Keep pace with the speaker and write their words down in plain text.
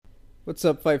What's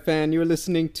up, Fight Fan? You're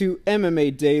listening to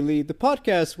MMA Daily, the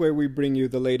podcast where we bring you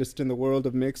the latest in the world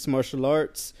of mixed martial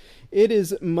arts. It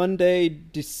is Monday,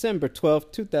 December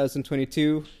 12th,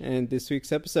 2022, and this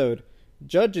week's episode,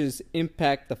 Judges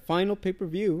Impact the Final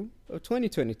Pay-Per-View of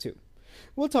 2022.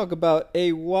 We'll talk about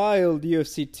a wild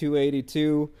UFC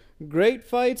 282, great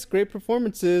fights, great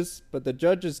performances, but the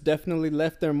judges definitely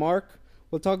left their mark.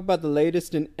 We'll talk about the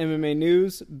latest in MMA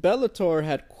news. Bellator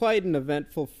had quite an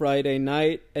eventful Friday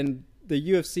night, and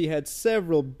the UFC had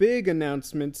several big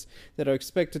announcements that are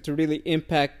expected to really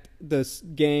impact this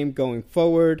game going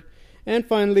forward. And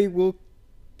finally, we'll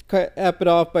cap it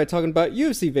off by talking about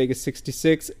UFC Vegas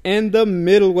 66 and the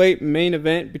middleweight main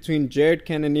event between Jared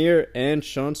Cannonier and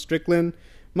Sean Strickland.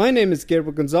 My name is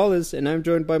Gabriel Gonzalez, and I'm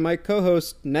joined by my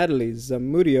co-host, Natalie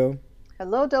Zamudio.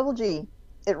 Hello, Double G.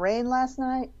 It rained last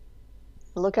night.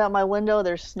 Look out my window.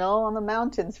 There's snow on the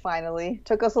mountains finally.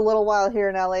 Took us a little while here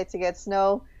in LA to get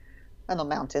snow on the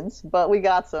mountains, but we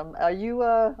got some. Are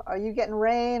you getting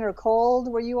rain or cold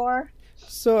where you are?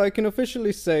 So I can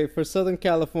officially say for Southern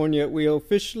California, we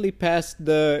officially passed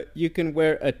the you can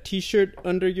wear a t-shirt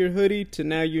under your hoodie to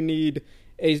now you need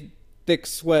a thick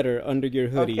sweater under your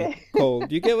hoodie. Okay. Cold.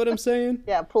 You get what I'm saying?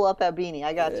 Yeah, pull out that beanie.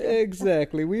 I got you.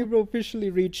 Exactly. We've officially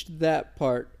reached that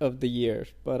part of the year,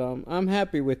 but I'm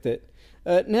happy with it.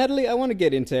 Natalie, I want to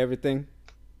get into everything.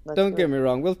 Don't get me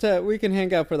wrong. We can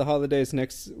hang out for the holidays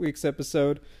next week's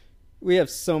episode. We have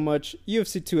so much.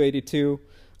 UFC 282.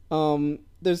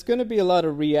 There's going to be a lot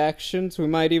of reactions. We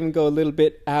might even go a little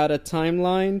bit out of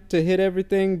timeline to hit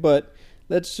everything, but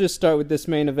let's just start with this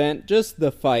main event. Just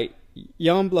the fight.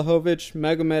 Jan Blachowicz,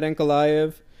 Magomed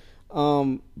Ankalaev.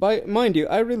 Mind you,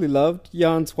 I really loved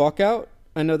Jan's walkout.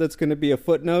 I know that's going to be a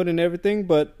footnote and everything,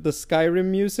 but the Skyrim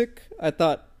music, I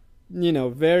thought,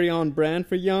 very on brand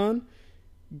for Jan.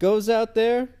 Goes out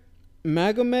there.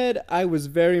 Magomed, I was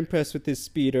very impressed with his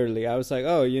speed early. I was like,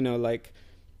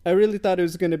 I really thought it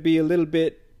was going to be a little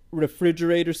bit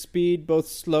refrigerator speed, both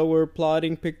slower,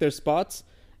 plodding, pick their spots.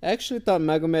 I actually thought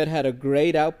Magomed had a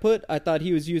great output. I thought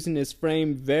he was using his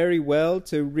frame very well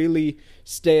to really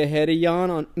stay ahead of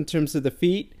Jan in terms of the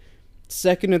feet.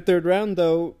 Second and third round,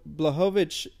 though,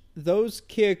 Blachowicz, those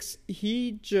kicks,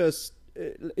 he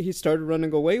started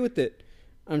running away with it.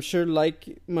 I'm sure,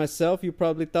 like myself, you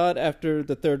probably thought after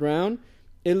the third round,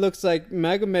 it looks like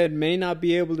Magomed may not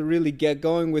be able to really get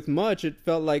going with much. It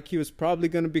felt like he was probably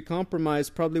going to be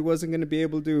compromised, probably wasn't going to be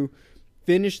able to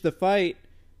finish the fight.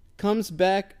 Comes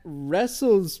back,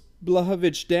 wrestles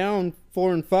Blachowicz down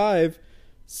 4-5.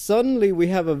 Suddenly, we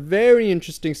have a very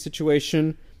interesting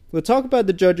situation. We'll talk about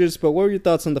the judges, but what were your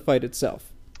thoughts on the fight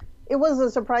itself? It was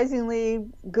a surprisingly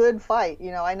good fight.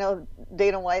 I know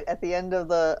Dana White at the end of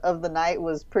the night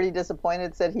was pretty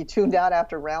disappointed, said he tuned out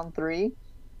after round 3.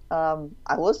 I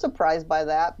was surprised by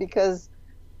that because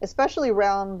especially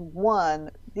round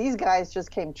 1, these guys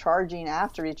just came charging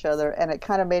after each other, and it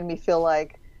kind of made me feel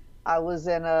like I was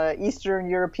in a Eastern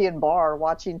European bar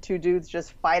watching two dudes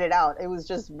just fight it out. It was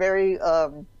just very a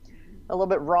little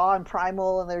bit raw and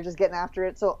primal, and they were just getting after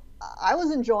it. So I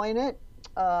was enjoying it.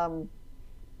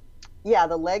 Yeah,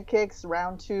 the leg kicks,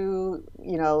 round 2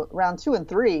 and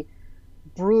 3,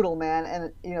 brutal,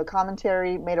 man. And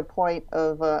commentary made a point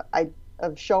of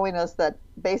showing us that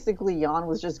basically Jan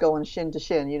was just going shin to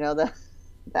shin.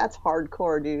 That's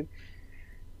hardcore, dude.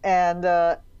 And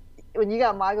when you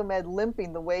got Magomed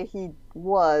limping the way he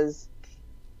was,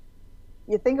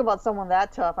 you think about someone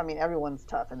that tough. I mean, everyone's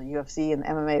tough in the UFC and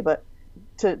MMA, but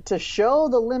to show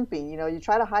the limping, you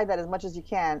try to hide that as much as you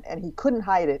can, and he couldn't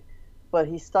hide it. But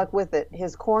he stuck with it.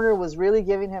 His corner was really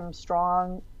giving him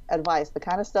strong advice, the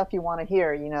kind of stuff you want to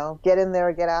hear, get in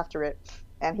there, get after it.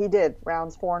 And he did.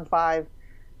 Rounds 4 and 5,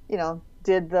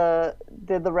 did the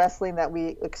wrestling that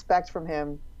we expect from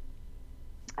him.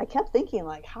 I kept thinking,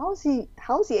 like, how is he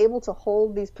able to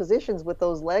hold these positions with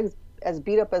those legs as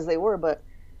beat up as they were? But,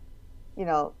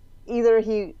 either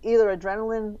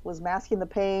adrenaline was masking the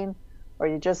pain, or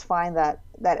you just find that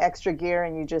extra gear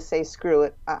and you just say, screw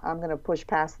it, I'm going to push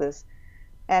past this.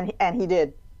 And he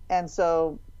did. And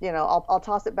so, I'll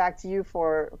toss it back to you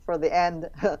for the end,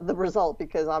 the result,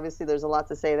 because obviously there's a lot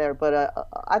to say there. But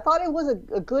I thought it was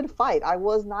a good fight. I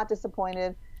was not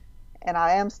disappointed. And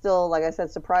I am still, like I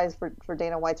said, surprised for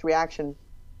Dana White's reaction.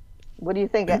 What do you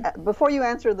think? Before you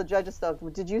answer the judges stuff,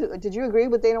 did you agree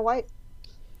with Dana White?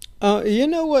 You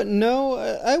know what? No,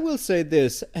 I will say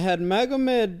this. Had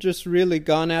Magomed just really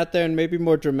gone out there and maybe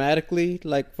more dramatically,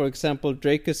 like, for example,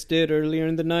 Drakus did earlier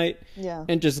in the night, yeah,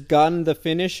 and just gotten the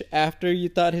finish after you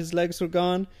thought his legs were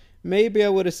gone, maybe I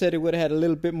would have said it would have had a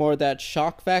little bit more of that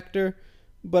shock factor.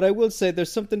 But I will say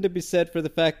there's something to be said for the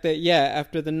fact that, yeah,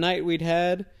 after the night we'd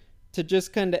had, to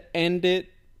just kind of end it,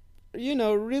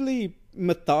 really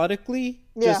methodically.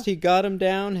 Yeah. Just he got him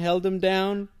down, held him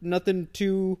down, nothing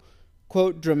too,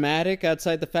 quote, dramatic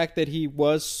outside the fact that he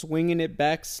was swinging it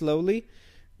back slowly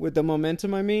with the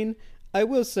momentum, I mean. I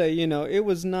will say, it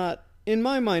was not, in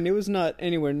my mind, it was not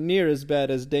anywhere near as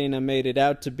bad as Dana made it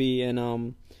out to be. And,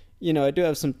 I do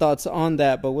have some thoughts on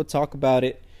that, but we'll talk about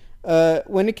it.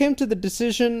 When it came to the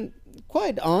decision,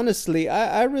 quite honestly,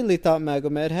 I really thought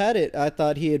Magomed had it. I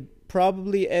thought he had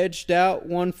probably edged out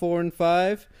 1, 4, and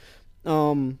 5.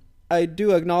 I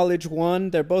do acknowledge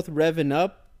one, they're both revving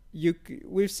up.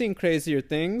 We've seen crazier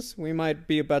things. We might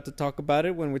be about to talk about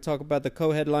it when we talk about the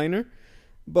co-headliner.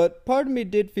 But part of me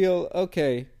did feel,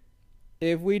 okay,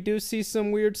 if we do see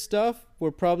some weird stuff,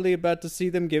 we're probably about to see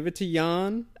them give it to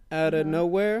Jan out of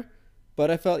nowhere. But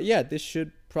I felt, yeah, this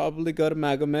should probably go to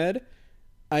Magomed.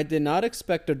 I did not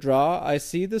expect a draw. I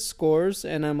see the scores,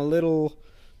 and I'm a little...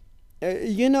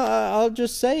 I'll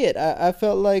just say it. I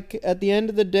felt like at the end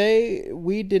of the day,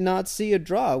 we did not see a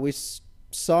draw. We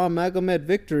saw a Magomed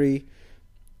victory.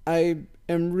 I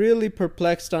am really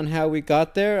perplexed on how we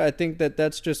got there. I think that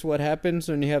that's just what happens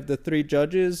when you have the 3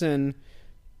 judges and,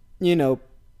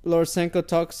 Lorosenko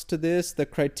talks to this, the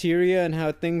criteria and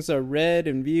how things are read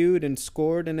and viewed and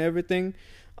scored and everything.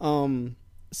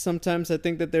 Sometimes I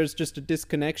think that there's just a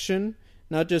disconnection,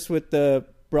 not just with the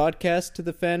broadcast to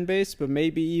the fan base, but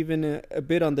maybe even a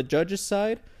bit on the judges'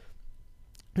 side.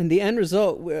 And the end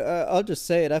result, I'll just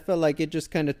say it, I felt like it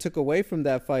just kind of took away from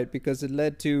that fight because it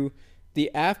led to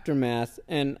the aftermath.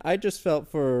 And I just felt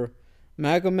for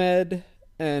Magomed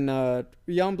and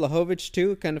Jan Blachowicz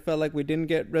too, kind of felt like we didn't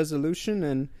get resolution.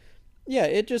 And yeah,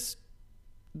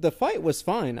 the fight was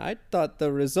fine. I thought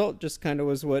the result just kind of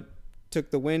was what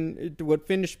took the win, what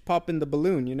finished popping the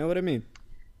balloon. You know what I mean?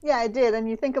 Yeah, I did. And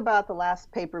you think about the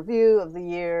last pay-per-view of the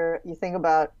year, you think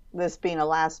about this being a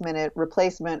last-minute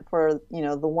replacement for,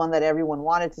 the one that everyone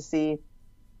wanted to see.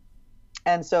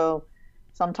 And so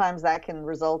sometimes that can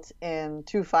result in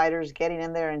 2 fighters getting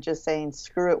in there and just saying,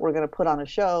 screw it, we're going to put on a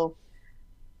show.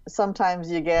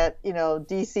 Sometimes you get,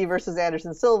 DC versus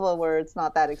Anderson Silva where it's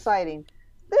not that exciting.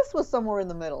 This was somewhere in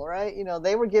the middle, right?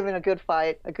 They were giving a good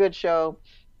fight, a good show.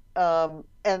 And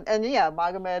yeah,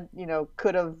 Magomed,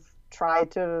 could have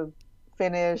tried to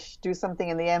finish, do something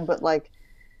in the end, but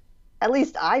at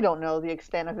least I don't know the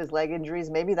extent of his leg injuries.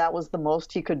 Maybe that was the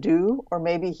most he could do, or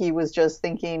maybe he was just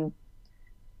thinking,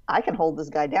 I can hold this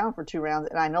guy down for 2 rounds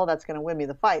and I know that's going to win me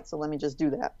the fight, so let me just do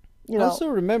that. Also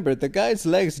remember, the guy's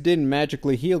legs didn't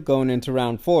magically heal going into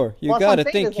round 4. You got to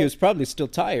think he was probably still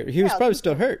tired. He was probably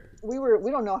still hurt. We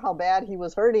don't know how bad he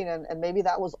was hurting, and maybe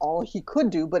that was all he could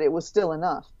do, but it was still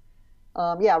enough.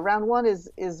 Round 1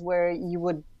 is where you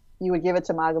would give it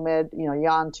to Magomed,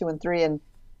 Jan 2 and 3. And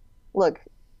look,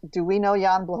 do we know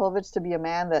Jan Blachowicz to be a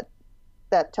man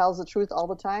that tells the truth all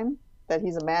the time? That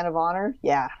he's a man of honor?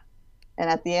 Yeah. And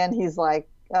at the end, he's like,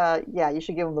 yeah, you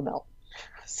should give him the belt.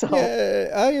 So yeah,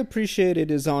 I appreciated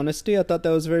his honesty. I thought that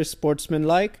was very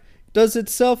sportsmanlike. Does it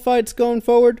sell fights going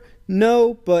forward?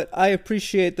 No, but I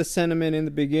appreciate the sentiment in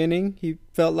the beginning. He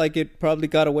felt like it probably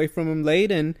got away from him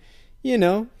late, and,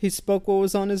 he spoke what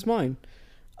was on his mind.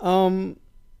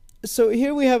 So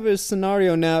here we have a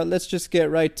scenario now. Let's just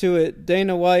get right to it.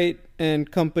 Dana White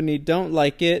and company don't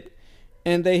like it,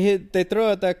 and they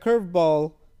throw out that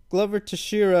curveball. Glover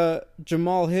Teixeira,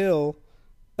 Jamal Hill,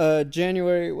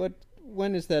 January.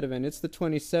 When is that event? It's the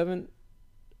 27th,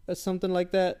 or something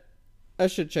like that. I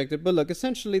should check it. But look,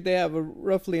 essentially they have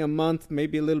roughly a month,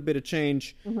 maybe a little bit of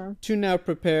change, to now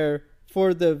prepare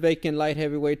for the vacant light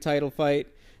heavyweight title fight.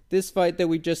 This fight that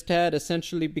we just had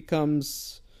essentially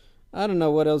becomes, I don't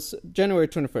know what else, January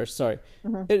 21st, sorry.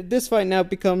 This fight now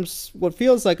becomes what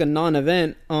feels like a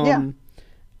non-event.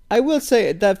 I will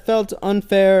say that felt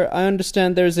unfair. I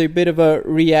understand there's a bit of a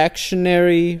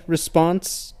reactionary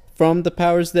response from the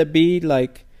powers that be.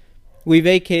 Like, we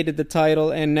vacated the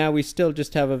title and now we still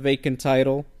just have a vacant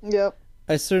title. Yep.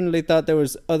 I certainly thought there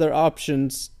was other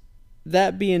options.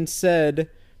 That being said,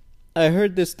 I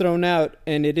heard this thrown out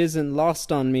and it isn't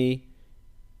lost on me.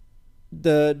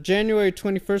 The January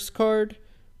 21st card,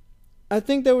 I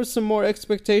think there was some more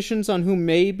expectations on who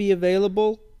may be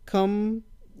available come,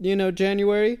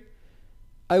 January.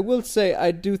 I will say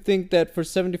I do think that for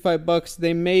 $75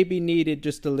 they maybe needed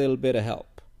just a little bit of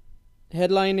help.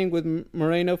 Headlining with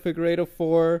Moreno Figueiredo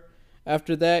 4.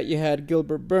 After that you had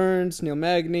Gilbert Burns, Neil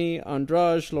Magny,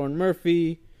 Andrade, Lauren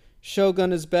Murphy,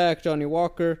 Shogun is back, Johnny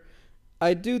Walker.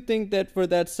 I do think that for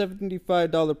that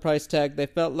 $75 price tag they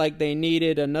felt like they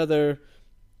needed another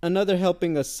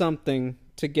helping of something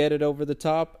to get it over the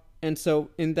top. And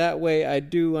so in that way I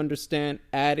do understand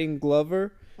adding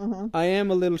Glover. Hmm. I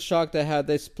am a little shocked at how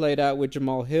this played out with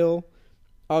Jamal Hill.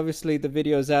 Obviously, the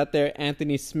video's out there.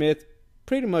 Anthony Smith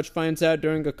pretty much finds out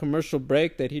during a commercial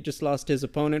break that he just lost his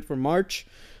opponent for March.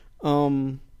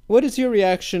 What is your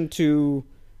reaction to,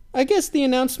 I guess, the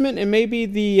announcement and maybe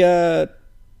the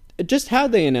just how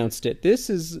they announced it? This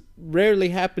is rarely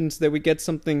happens that we get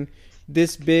something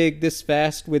this big, this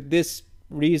fast, with this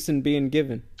reason being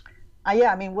given.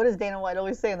 Yeah, I mean, what does Dana White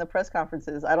always say in the press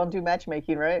conferences? I don't do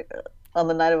matchmaking, right? On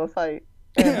the night of a fight.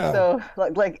 And Yeah. so,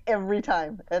 like every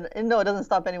time, and no, it doesn't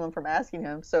stop anyone from asking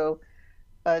him. So,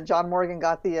 John Morgan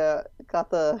got the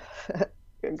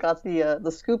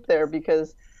scoop there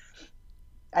because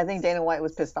I think Dana White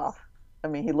was pissed off. I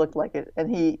mean, he looked like it,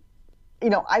 and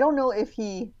I don't know if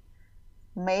he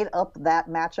made up that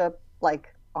matchup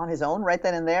like on his own right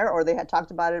then and there, or they had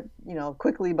talked about it,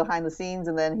 quickly behind the scenes,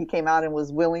 and then he came out and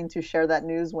was willing to share that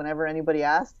news whenever anybody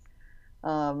asked.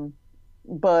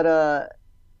 But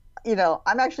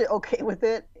I'm actually okay with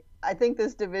it. I think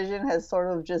this division has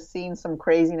sort of just seen some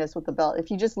craziness with the belt.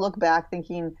 If you just look back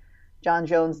thinking John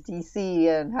Jones DC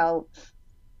and how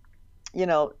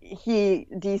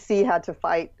DC had to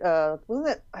fight,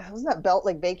 wasn't that belt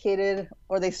like vacated,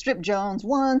 or they stripped Jones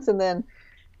once and then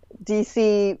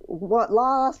DC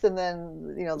lost, and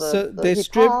then So they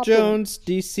stripped Jones.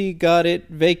 DC got it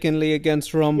vacantly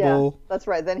against Rumble. Yeah, that's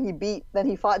right. Then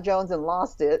he fought Jones and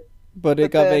lost it. But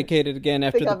it got vacated again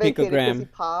after the picogram. He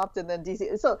popped, and then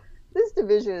DC. So this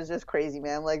division is just crazy,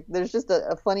 man. Like, there's just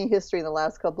a funny history in the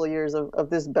last couple of years of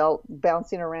this belt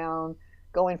bouncing around,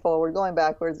 going forward, going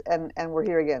backwards, and we're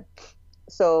here again.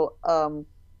 So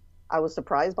I was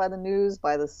surprised by the news,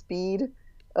 by the speed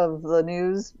of the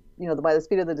news, by the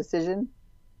speed of the decision.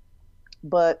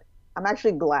 But I'm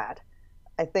actually glad.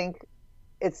 I think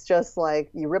it's just like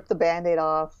you rip the Band-Aid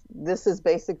off. This is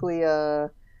basically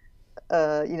we're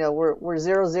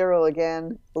 0-0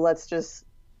 again. Let's just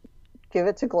give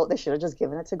it to Glover. They should have just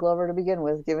given it to Glover to begin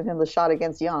with, given him the shot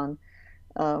against Jan.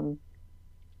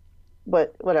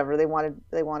 But whatever, they wanted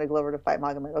Glover to fight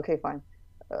Magomed. Okay, fine.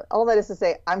 All that is to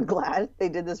say, I'm glad they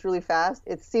did this really fast.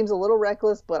 It seems a little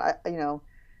reckless, but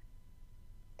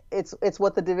it's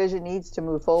what the division needs to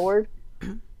move forward.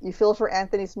 You feel for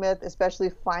Anthony Smith, especially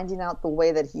finding out the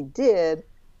way that he did.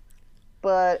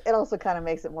 But it also kind of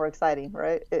makes it more exciting,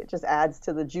 right? It just adds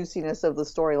to the juiciness of the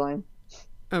storyline.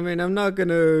 I mean, I'm not going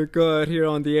to go out here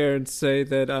on the air and say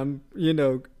that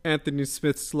Anthony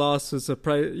Smith's loss was a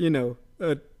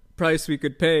price we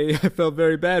could pay. I felt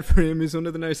very bad for him. He's one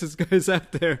of the nicest guys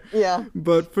out there. Yeah.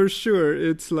 But for sure,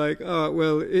 it's like,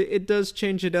 it does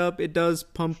change it up. It does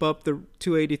pump up the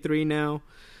 283 now.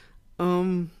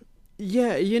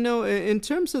 Yeah, in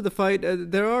terms of the fight,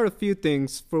 there are a few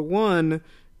things. For one,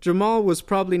 Jamal was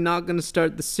probably not going to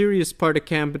start the serious part of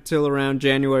camp until around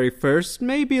January 1st.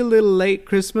 Maybe a little late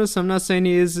Christmas. I'm not saying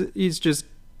he's just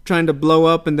trying to blow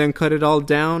up and then cut it all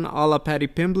down a la Paddy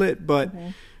Pimblett. But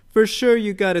for sure,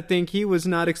 you got to think he was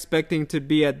not expecting to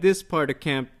be at this part of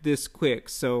camp this quick.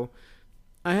 So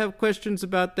I have questions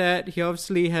about that. He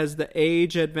obviously has the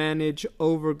age advantage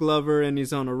over Glover, and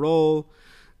he's on a roll.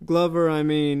 Glover, I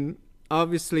mean,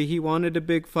 obviously, he wanted a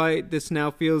big fight. This now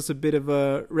feels a bit of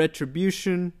a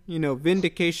retribution,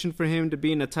 vindication for him to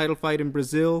be in a title fight in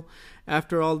Brazil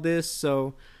after all this.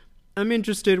 So I'm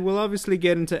interested. We'll obviously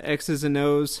get into X's and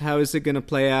O's. How is it going to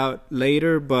play out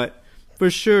later? But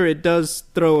for sure, it does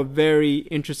throw a very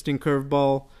interesting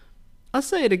curveball. I'll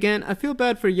say it again. I feel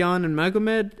bad for Jan and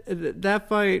Magomed. That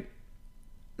fight,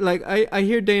 like I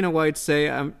hear Dana White say,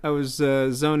 I was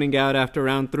zoning out after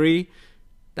round 3.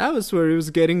 That was where it was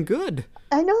getting good.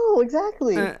 I know,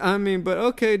 exactly. I mean, but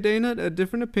okay, Dana,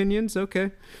 different opinions,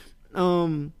 okay.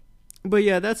 But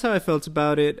yeah, that's how I felt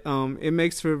about it. It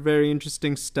makes for very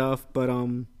interesting stuff, but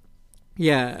long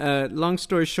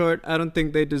story short, I don't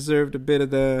think they deserved a bit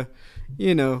of the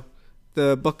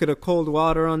bucket of cold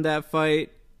water on that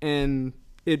fight, and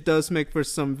it does make for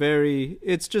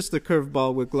it's just a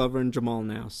curveball with Glover and Jamal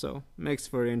now, so makes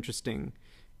for an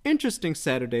interesting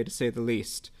Saturday to say the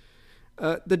least.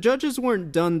 The judges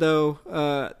weren't done, though.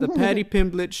 The Paddy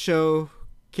Pimblett show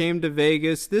came to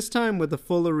Vegas, this time with a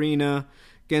full arena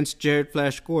against Jared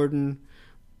Flash Gordon.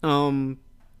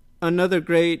 Another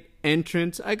great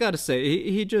entrance. I gotta say,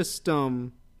 he just,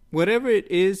 whatever it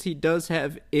is, he does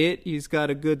have it. He's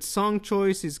got a good song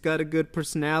choice. He's got a good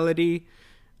personality.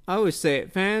 I always say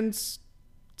it. Fans,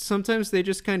 sometimes they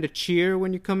just kind of cheer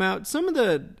when you come out.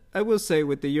 I will say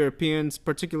with the Europeans,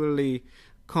 particularly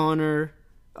Connor,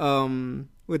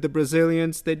 with the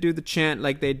Brazilians, they do the chant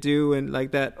like they do and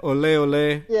like that ole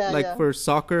ole, for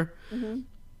soccer.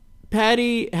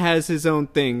 Patty has his own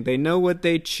thing. They know what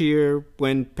they cheer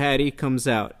when Patty comes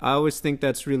out. I always think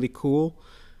that's really cool.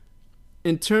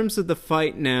 In terms of the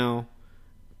fight now,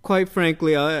 quite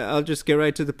frankly, I'll just get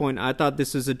right to the point. I thought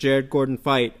this was a Jared Gordon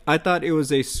fight. I thought it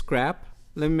was a scrap.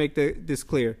 Let me make this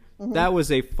clear. That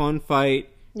was a fun fight.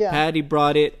 Yeah. Patty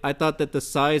brought it. I thought that the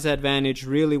size advantage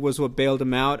really was what bailed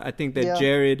him out. I think that Yeah.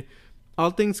 Jared,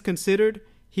 all things considered,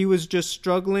 he was just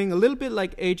struggling a little bit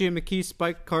like AJ McKee,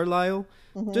 Spike Carlisle,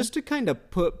 just to kind of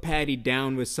put Patty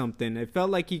down with something. It felt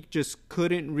like he just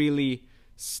couldn't really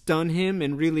stun him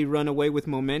and really run away with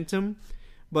momentum.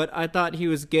 But I thought he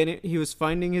was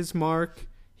finding his mark.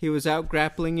 He was out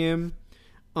grappling him.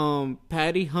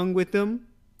 Patty hung with him,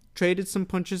 traded some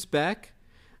punches back.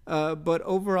 But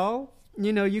overall,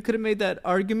 you could have made that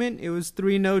argument. It was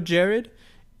 3-0 Jared.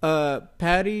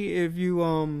 Patty, if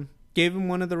you gave him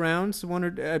one of the rounds,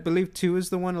 I believe 2 is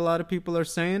the one a lot of people are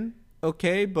saying.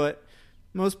 Okay, but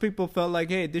most people felt like,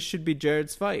 hey, this should be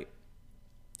Jared's fight.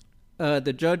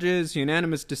 The judges,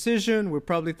 unanimous decision. We're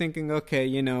probably thinking,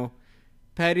 okay,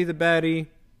 Patty the Batty,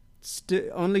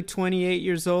 only 28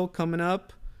 years old, coming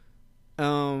up.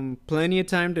 Plenty of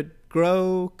time to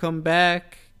grow, come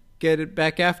back, get it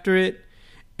back after it.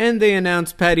 And they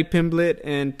announced Paddy Pimblett,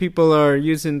 and people are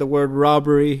using the word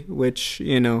robbery, which,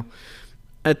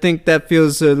 I think that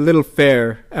feels a little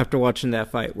fair after watching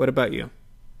that fight. What about you?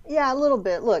 Yeah, a little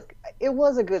bit. Look, it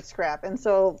was a good scrap. And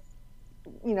so,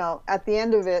 at the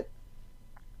end of it,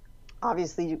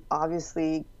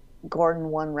 obviously Gordon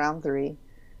won round 3.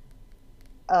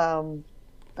 And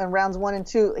rounds 1 and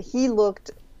 2, he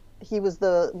was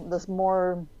the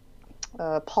more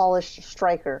polished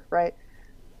striker, right?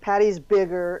 Patty's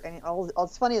bigger, and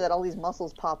it's funny that all these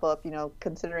muscles pop up,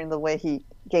 considering the way he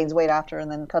gains weight after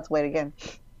and then cuts weight again.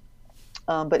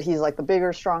 But he's like the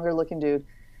bigger, stronger looking dude.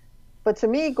 But to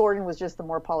me, Gordon was just the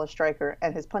more polished striker,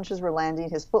 and his punches were landing,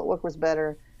 his footwork was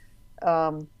better.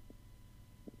 Pimblett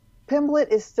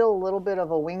is still a little bit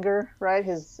of a winger, right?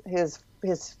 His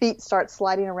feet start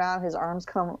sliding around, his arms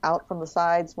come out from the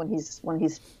sides when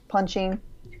he's punching.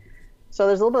 So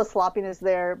there's a little bit of sloppiness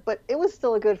there, but it was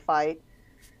still a good fight.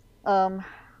 I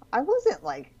wasn't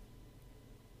like,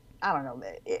 I don't know.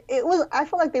 It was. I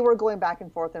felt like they were going back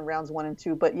and forth in rounds 1 and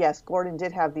 2, but yes, Gordon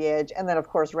did have the edge, and then of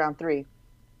course round 3.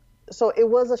 So it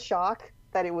was a shock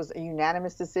that it was a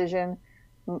unanimous decision.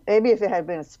 Maybe if it had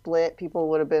been a split, people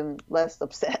would have been less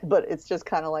upset. But it's just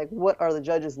kind of like, what are the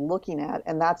judges looking at?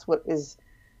 And that's what is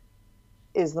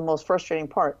the most frustrating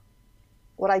part.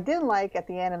 What I didn't like at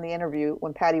the end in the interview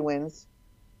when Patty wins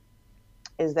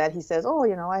is that he says, "Oh,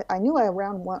 I knew I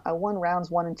won rounds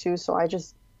 1 and 2, so I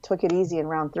just took it easy in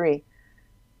round 3."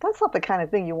 That's not the kind of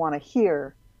thing you want to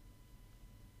hear.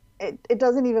 It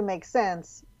doesn't even make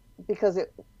sense because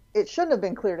it shouldn't have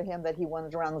been clear to him that he won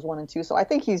rounds 1 and 2. So I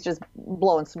think he's just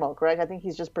blowing smoke, right? I think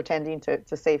he's just pretending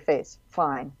to save face.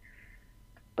 Fine.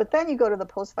 But then you go to the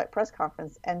post-fight press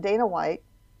conference, and Dana White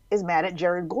is mad at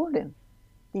Jared Gordon.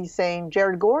 He's saying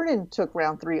Jared Gordon took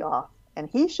round 3 off, and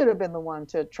he should have been the one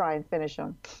to try and finish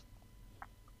him.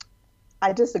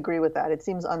 I disagree with that. It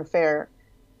seems unfair.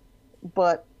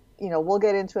 But, we'll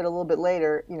get into it a little bit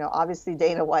later. Obviously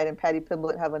Dana White and Paddy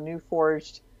Pimblett have a new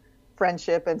forged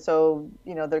friendship, and so,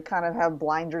 they kind of have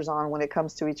blinders on when it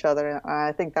comes to each other. And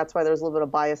I think that's why there's a little bit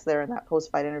of bias there in that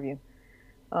post-fight interview.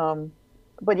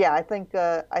 But yeah, I think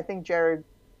Jared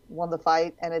won the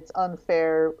fight, and it's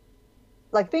unfair.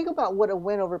 Like, think about what a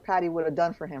win over Patty would have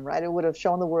done for him, right? It would have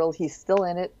shown the world he's still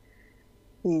in it.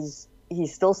 He's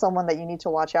still someone that you need to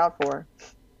watch out for.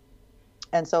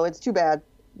 And so it's too bad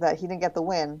that he didn't get the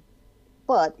win,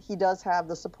 but he does have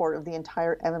the support of the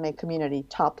entire MMA community,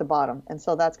 top to bottom. And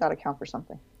so that's got to count for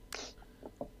something.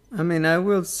 I mean, I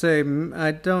will say,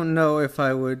 I don't know if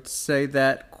I would say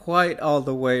that quite all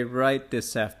the way right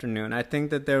this afternoon. I think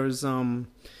that there was,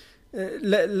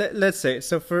 let's say,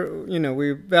 so for,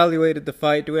 we evaluated the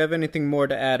fight. Do we have anything more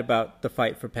to add about the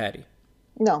fight for Patty?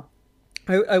 No.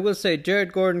 I will say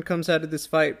Jared Gordon comes out of this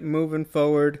fight moving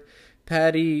forward.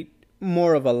 Patty,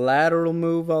 more of a lateral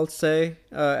move, I'll say,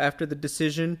 after the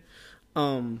decision.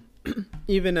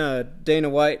 Even Dana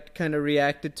White kind of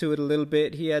reacted to it a little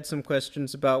bit. He had some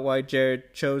questions about why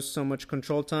Jared chose so much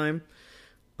control time.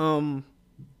 And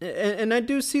I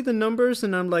do see the numbers,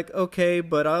 and I'm like, okay,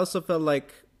 but I also felt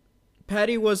like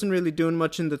Patty wasn't really doing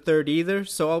much in the third either,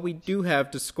 so all we do have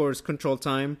to score is control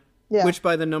time, which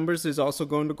by the numbers is also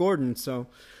going to Gordon. So,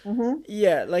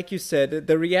 yeah, like you said,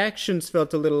 the reactions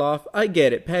felt a little off. I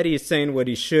get it. Patty is saying what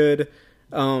he should.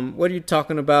 What are you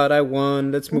talking about? I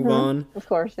won. Let's move on. Of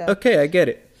course, yeah. Okay, I get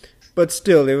it. But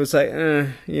still, it was like,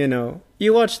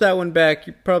 you watch that one back,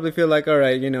 you probably feel like, all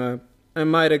right, I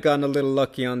might have gotten a little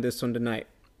lucky on this one tonight.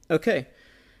 Okay,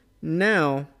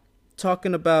 now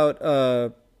talking about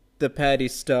the Patty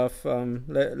stuff.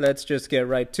 Let's just get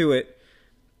right to it.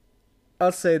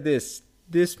 I'll say this: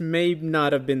 this may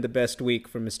not have been the best week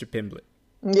for Mr. Pimblett.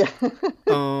 Yeah.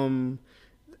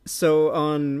 So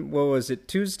on, what was it,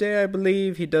 Tuesday, I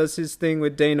believe, he does his thing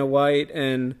with Dana White,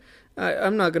 and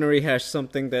I'm not going to rehash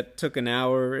something that took an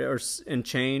hour and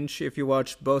change if you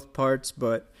watched both parts,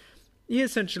 but he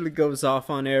essentially goes off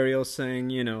on Ariel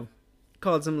saying,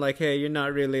 calls him like, hey, you're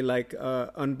not really like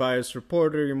a unbiased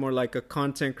reporter, you're more like a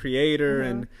content creator,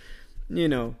 and,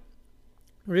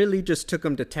 really just took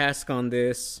him to task on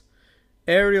this.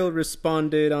 Ariel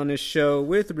responded on his show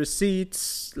with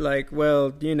receipts, like,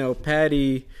 well,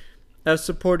 Patty, I've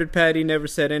supported Patty, never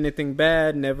said anything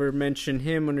bad, never mentioned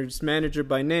him or his manager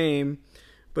by name,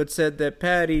 but said that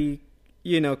Patty,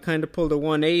 kind of pulled a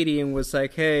 180 and was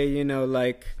like, hey, or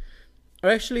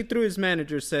actually through his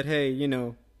manager said, hey,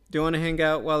 do you want to hang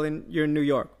out while you're in New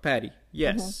York, Patty?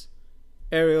 Yes.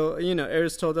 Ariel,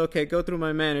 Ariel's told, okay, go through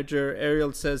my manager.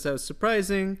 Ariel says that was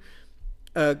surprising.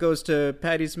 Goes to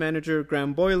Patty's manager,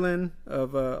 Graham Boylan,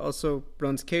 of also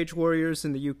runs Cage Warriors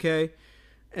in the UK,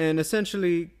 and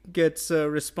essentially gets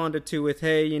responded to with,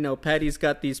 hey, Patty's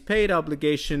got these paid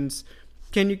obligations.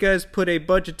 Can you guys put a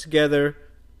budget together?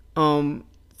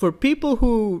 For people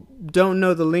who don't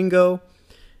know the lingo,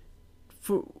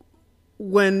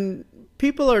 when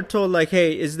people are told, like,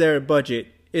 hey, is there a budget?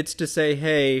 It's to say,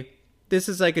 hey, this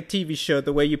is like a TV show,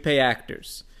 the way you pay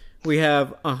actors. We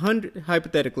have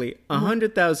hypothetically,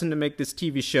 100,000 to make this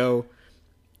TV show.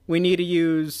 We need to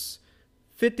use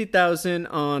 50,000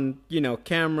 on,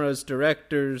 cameras,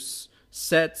 directors,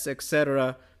 sets,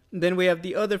 etc. Then we have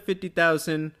the other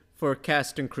 50,000 for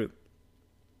cast and crew.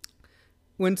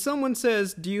 When someone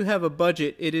says, do you have a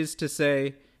budget? It is to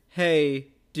say, hey,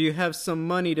 do you have some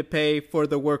money to pay for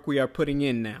the work we are putting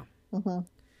in now?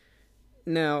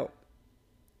 Now,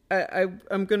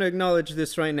 I'm going to acknowledge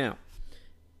this right now.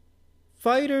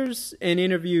 Fighters and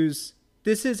interviews,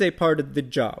 this is a part of the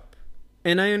job.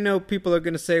 And I know people are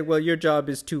going to say, well, your job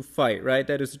is to fight, right?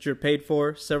 That is what you're paid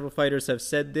for. Several fighters have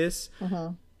said this.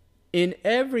 In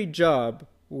every job,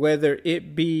 whether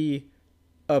it be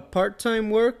a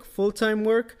part-time work, full-time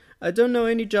work, I don't know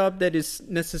any job that is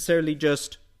necessarily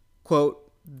just,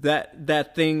 quote,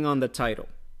 that thing on the title.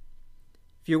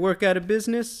 If you work at a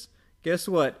business, guess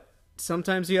what?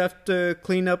 Sometimes you have to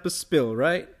clean up a spill,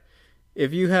 right?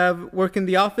 If you have work in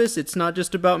the office, it's not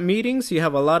just about meetings. You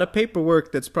have a lot of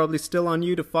paperwork that's probably still on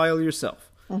you to file yourself.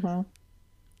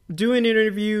 Doing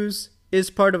interviews is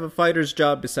part of a fighter's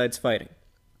job besides fighting.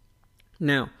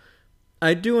 Now,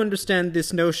 I do understand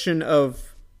this notion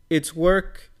of it's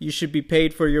work, you should be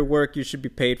paid for your work, you should be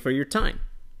paid for your time.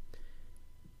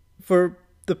 For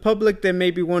the public that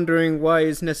may be wondering why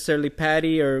is necessarily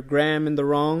Patty or Graham in the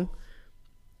wrong,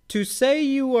 to say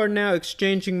you are now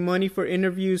exchanging money for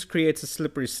interviews creates a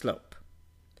slippery slope.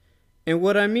 And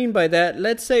what I mean by that,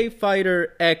 let's say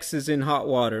fighter X is in hot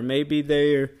water. Maybe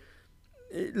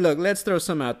look, let's throw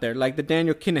some out there, like the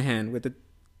Daniel Kinahan with the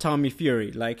Tommy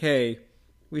Fury. Like, hey,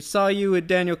 we saw you with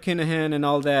Daniel Kinahan and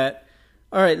all that.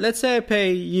 All right, let's say I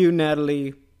pay you,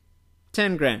 Natalie,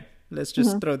 10 grand. Let's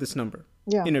just throw this number.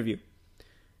 Interview.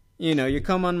 You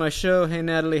come on my show. Hey,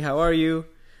 Natalie, how are you?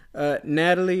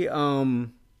 Natalie,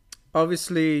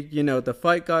 obviously, the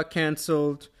fight got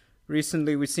canceled.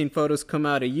 Recently, we've seen photos come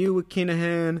out of you with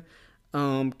Kinahan.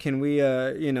 Can we,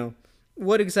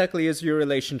 what exactly is your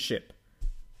relationship?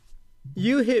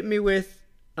 You hit me with,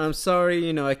 I'm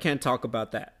sorry, I can't talk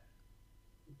about that.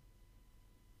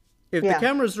 If the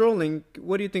camera's rolling,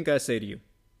 what do you think I say to you?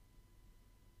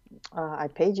 I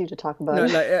paid you to talk about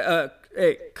it.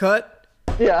 Hey, cut.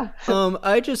 Yeah.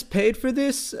 I just paid for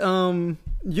this.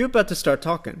 You're about to start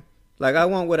talking. Like, I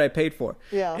want what I paid for.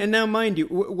 Yeah. And now, mind you,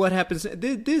 what happens,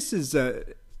 this is,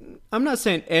 I'm not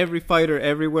saying every fighter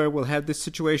everywhere will have this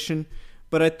situation,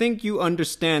 but I think you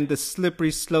understand the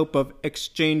slippery slope of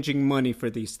exchanging money for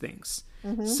these things.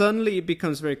 Suddenly, it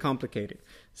becomes very complicated.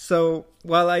 So,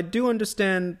 while I do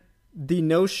understand the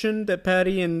notion that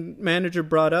Patty and manager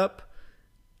brought up,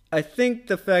 I think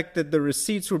the fact that the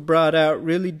receipts were brought out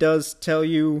really does tell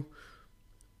you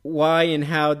why and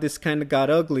how this kind of got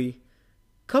ugly.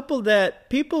 Couple that,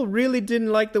 people really didn't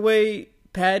like the way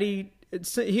Patty,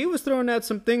 he was throwing out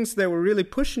some things that were really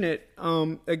pushing it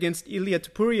against Ilia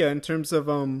Topuria in terms of,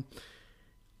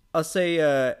 I'll say,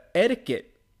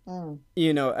 etiquette,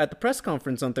 at the press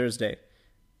conference on Thursday.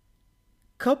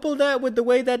 Couple that with the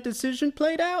way that decision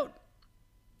played out.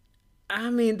 I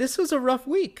mean, this was a rough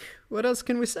week. What else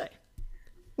can we say?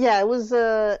 Yeah, it was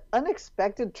a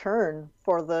unexpected turn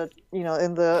for the,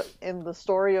 in the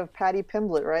story of Paddy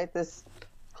Pimblett, right? This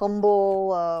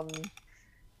humble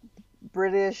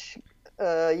British,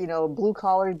 blue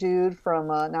collar dude from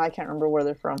now I can't remember where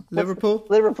they're from. Liverpool.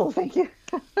 Liverpool? Thank you.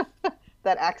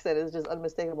 That accent is just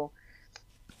unmistakable.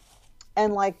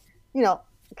 And like, you know,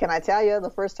 can I tell you, the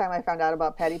first time I found out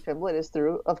about Paddy Pimblett is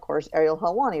through, of course, Ariel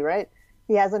Helwani, right?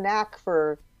 He has a knack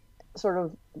for sort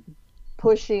of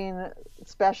pushing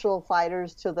special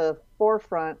fighters to the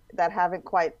forefront that haven't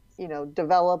quite,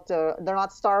 developed. They're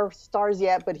not stars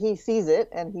yet, but he sees it,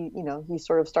 and he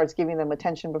sort of starts giving them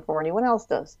attention before anyone else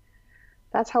does.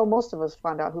 That's how most of us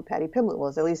found out who Paddy Pimblett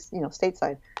was, at least,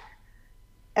 stateside.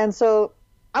 And so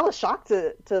I was shocked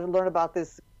to learn about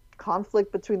this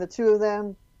conflict between the two of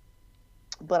them.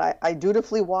 But I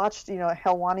dutifully watched,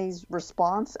 Helwani's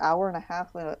response, hour and a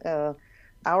half,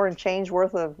 hour and change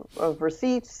worth of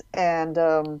receipts, and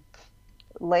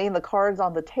laying the cards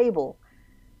on the table.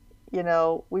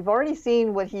 We've already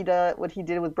seen what he did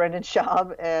with Brendan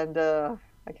Schaub, and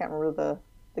I can't remember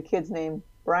the kid's name.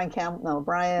 Brian Campbell? No,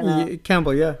 Brian.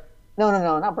 Campbell, yeah. No,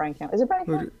 not Brian Campbell. Is it Brian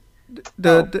Campbell?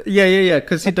 Yeah,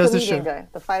 because he does the show. Guy,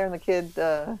 the fighter and the kid.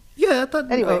 Yeah, I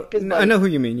thought. Anyway, I know who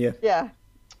you mean. Yeah. Yeah.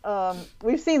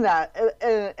 We've seen that,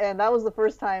 and that was the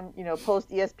first time, post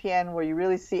ESPN, where you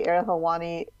really see Ariel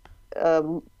Helwani,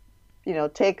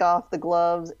 take off the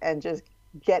gloves and just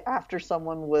get after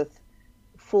someone with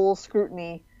full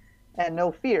scrutiny and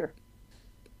no fear.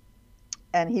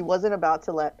 And he wasn't about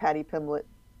to let Paddy Pimblett,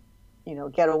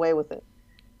 get away with it.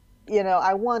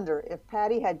 I wonder if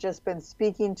Paddy had just been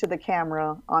speaking to the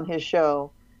camera on his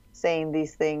show, saying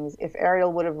these things, if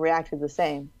Ariel would have reacted the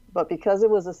same. But because it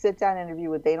was a sit-down interview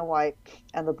with Dana White,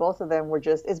 and the both of them were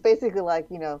it's basically like,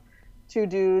 two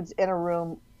dudes in a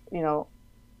room,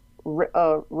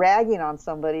 ragging on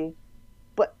somebody,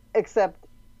 but except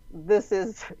this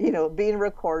is, being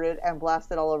recorded and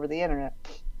blasted all over the internet.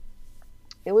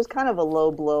 It was kind of a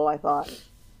low blow, I thought.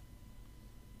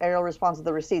 Ariel responds to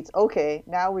the receipts. Okay,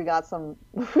 now we got some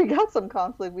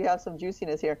conflict. We have some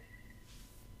juiciness here.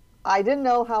 I didn't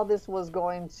know how this was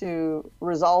going to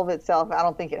resolve itself. I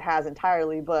don't think it has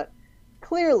entirely, but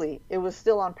clearly it was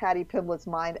still on Paddy Pimblett's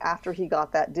mind after he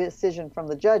got that decision from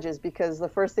the judges, because the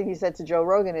first thing he said to Joe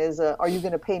Rogan is, are you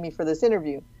going to pay me for this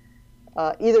interview?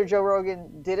 Either Joe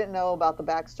Rogan didn't know about the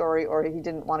backstory or he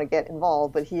didn't want to get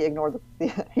involved, but he ignored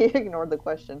the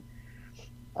question.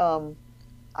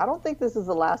 I don't think this is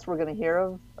the last we're going to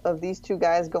hear of these two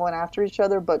guys going after each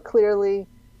other, but clearly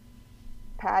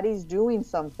Paddy's doing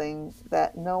something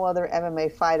that no other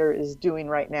MMA fighter is doing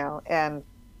right now. And,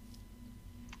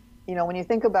 when you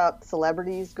think about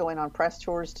celebrities going on press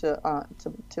tours to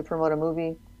promote a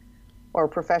movie, or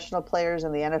professional players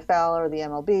in the NFL or the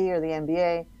MLB or the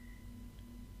NBA,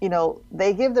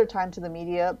 they give their time to the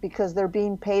media because they're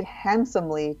being paid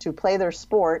handsomely to play their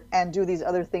sport and do these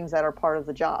other things that are part of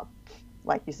the job.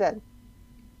 Like you said,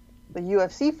 the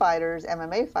UFC fighters,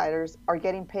 MMA fighters, are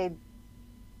getting paid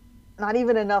not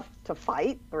even enough to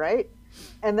fight, right?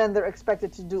 And then they're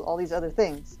expected to do all these other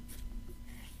things.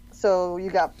 So you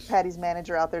got Paddy's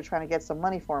manager out there trying to get some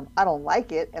money for him. I don't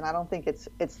like it, and I don't think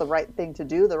it's the right thing to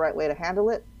do, the right way to handle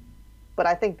it. But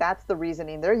I think that's the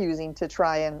reasoning they're using to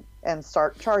try and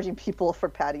start charging people for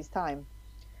Paddy's time.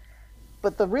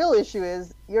 But the real issue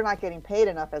is you're not getting paid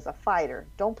enough as a fighter.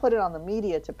 Don't put it on the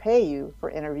media to pay you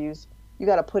for interviews. You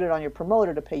got to put it on your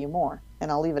promoter to pay you more. And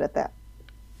I'll leave it at that.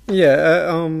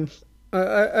 Yeah,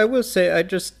 I will say I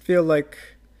just feel like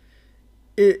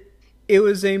it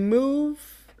was a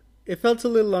move. It felt a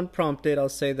little unprompted, I'll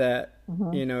say that.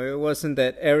 Mm-hmm. It wasn't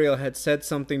that Ariel had said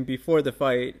something before the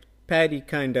fight. Paddy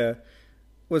kind of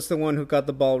was the one who got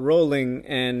the ball rolling,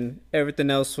 and everything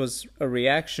else was a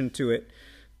reaction to it.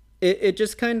 It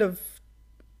just kind of,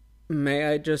 may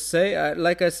I just say,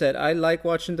 like I said, I like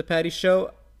watching the Paddy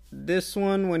show. This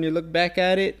one, when you look back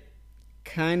at it,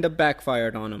 kind of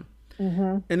backfired on him.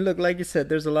 Mm-hmm. And look, like you said,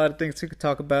 there's a lot of things we could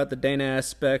talk about, the Dana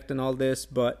aspect and all this,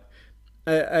 but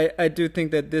I do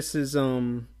think that this is, I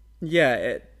don't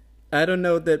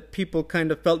know that people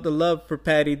kind of felt the love for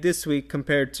Paddy this week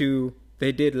compared to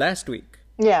they did last week.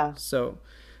 Yeah. So,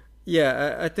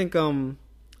 yeah, I think, I'll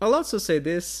also say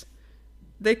this.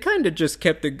 They kind of just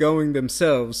kept it going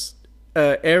themselves.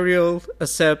 Ariel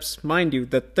accepts, mind you,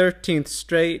 the 13th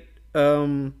straight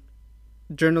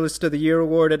Journalist of the Year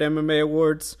award at MMA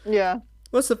Awards. Yeah.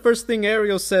 What's the first thing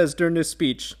Ariel says during his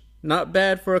speech? Not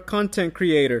bad for a content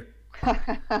creator.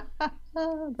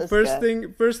 First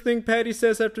thing Paddy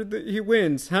says after he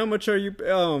wins. How much are you?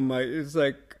 Oh my! It's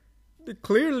like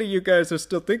clearly you guys are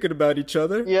still thinking about each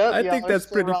other. Yep, I think y'all are that's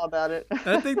still pretty. raw about it.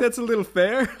 I think that's a little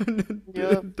fair.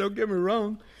 Yep. Don't get me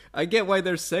wrong. I get why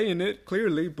they're saying it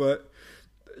clearly, but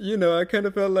I kind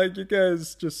of felt like you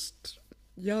guys just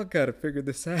y'all gotta figure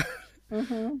this out.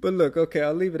 But look, okay,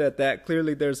 I'll leave it at that.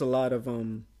 Clearly, there's a lot of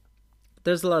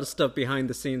stuff behind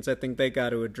the scenes I think they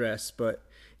got to address. But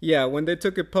yeah, when they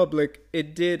took it public,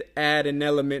 it did add an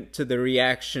element to the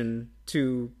reaction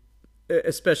to,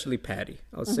 especially Patty.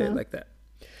 I'll say it like that.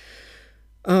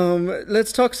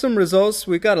 Let's talk some results.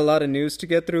 We got a lot of news to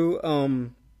get through.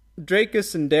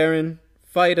 Drakus and Darren,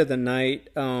 fight of the night.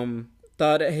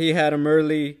 Thought he had him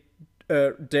early.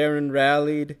 Darren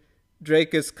rallied.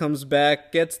 Drakus comes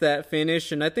back, gets that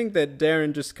finish, and I think that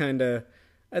Darren just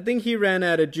I think he ran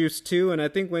out of juice too, and I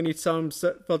think when he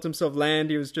felt himself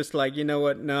land, he was just like, you know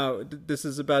what, no, this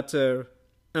is I'm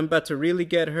about to really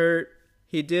get hurt.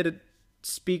 He did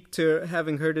speak to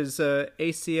having hurt his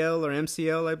ACL or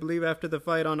MCL, I believe, after the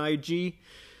fight on IG.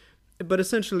 But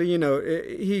essentially,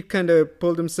 he kind of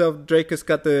pulled himself. Drakus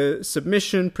got the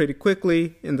submission pretty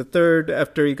quickly in the third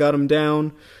after he got him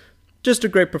down. Just a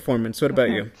great performance. What about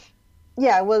you?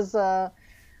 Yeah, it was,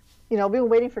 we were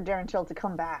waiting for Darren Till to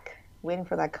come back, waiting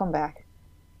for that comeback.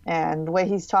 And the way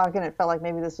he's talking, it felt like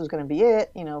maybe this was going to be it.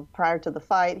 Prior to the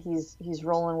fight, he's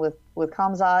rolling with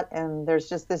Khamzat, and there's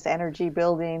just this energy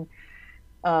building.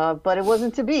 But it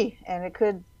wasn't to be, and it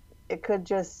could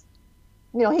just,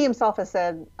 he himself has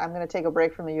said, I'm going to take a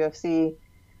break from the UFC.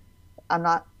 I'm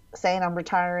not saying I'm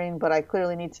retiring, but I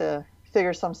clearly need to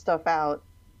figure some stuff out.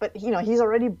 But, he's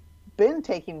already been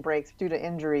taking breaks due to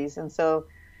injuries, and so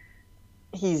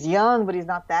he's young, but he's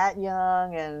not that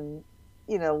young, and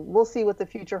we'll see what the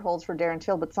future holds for Darren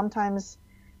Till. But sometimes,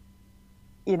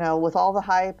 with all the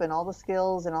hype and all the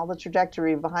skills and all the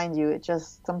trajectory behind you,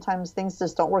 sometimes things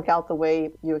just don't work out the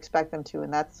way you expect them to,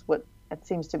 and that's what it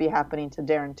seems to be happening to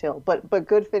Darren Till. But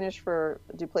good finish for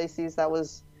Du Plessis. That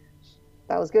was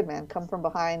good, man. Come from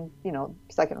behind,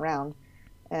 second round,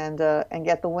 and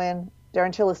get the win.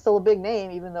 Darren Till is still a big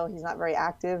name, even though he's not very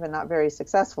active and not very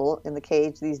successful in the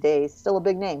cage these days. Still a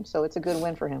big name, so it's a good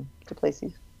win for him, Du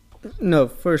Plessis. No,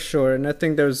 for sure. And I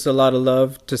think there's a lot of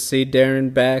love to see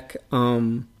Darren back.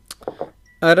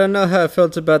 I don't know how I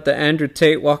felt about the Andrew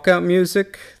Tate walkout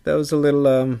music. That was a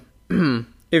little...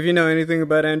 if you know anything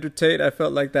about Andrew Tate, I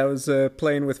felt like that was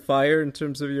playing with fire in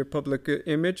terms of your public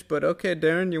image. But okay,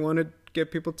 Darren, you want to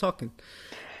get people talking.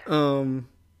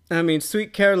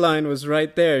 Sweet Caroline was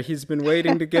right there. He's been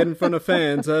waiting to get in front of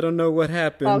fans. I don't know what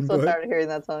happened. I'm so tired of hearing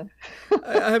that song.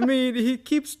 He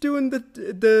keeps doing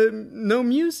the no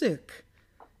music.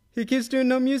 He keeps doing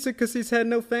no music because he's had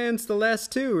no fans the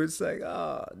last two. It's like,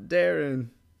 oh, Darren.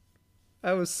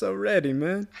 I was so ready,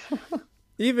 man.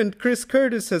 Even Chris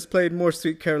Curtis has played more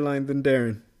Sweet Caroline than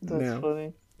Darren. That's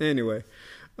funny. Anyway,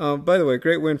 by the way,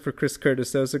 great win for Chris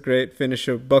Curtis. That was a great finish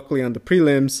of Buckley on the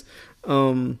prelims.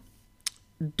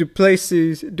 Du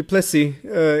Plessis,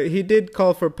 he did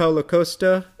call for Paulo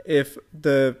Costa if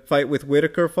the fight with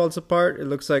Whitaker falls apart. It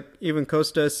looks like even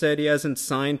Costa said he hasn't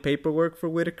signed paperwork for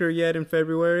Whitaker yet in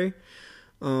February.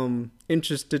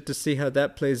 Interested to see how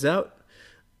that plays out.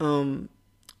 Ilia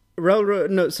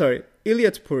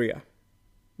Topuria.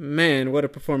 Man, what a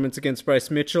performance against Bryce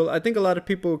Mitchell. I think a lot of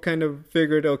people kind of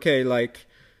figured, okay, like,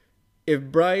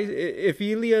 if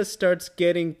Ilia starts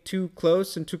getting too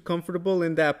close and too comfortable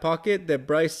in that pocket, that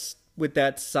Bryce, with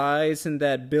that size and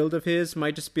that build of his,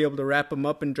 might just be able to wrap him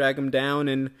up and drag him down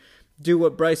and do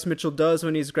what Bryce Mitchell does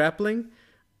when he's grappling.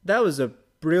 That was a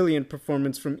brilliant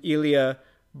performance from Ilia.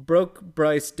 Broke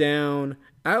Bryce down,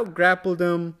 out-grappled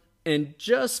him, and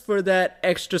just for that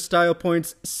extra style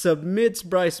points, submits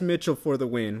Bryce Mitchell for the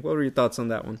win. What were your thoughts on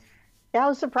that one? Yeah, it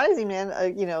was surprising,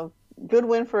 man. Good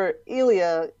win for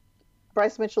Ilia.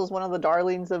 Bryce Mitchell is one of the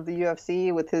darlings of the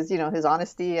UFC with his, his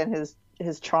honesty and his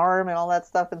charm and all that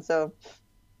stuff. And so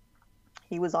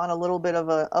he was on a little bit of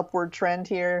a upward trend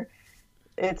here.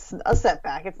 It's a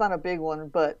setback. It's not a big one,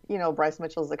 but Bryce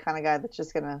Mitchell's the kind of guy that's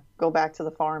just going to go back to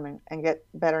the farm and get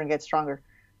better and get stronger.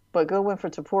 But good win for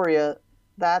Topuria.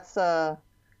 That's gonna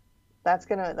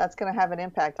have an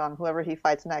impact on whoever he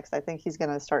fights next. I think he's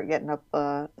gonna start getting up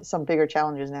some bigger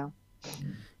challenges now.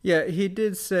 Yeah, he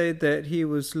did say that he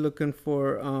was looking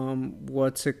for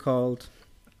what's it called,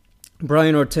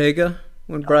 Brian Ortega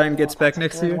when Brian gets back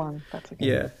next year.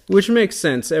 Yeah, which makes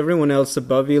sense. Everyone else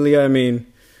above Ilia,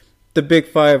 the big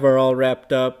five are all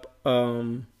wrapped up.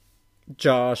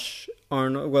 Josh,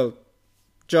 Arnold,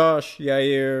 Josh,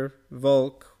 Yair,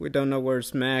 Volk. We don't know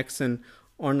where's Max, and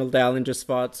Arnold Allen just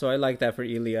fought, so I like that for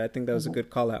Ilia. I think that was a good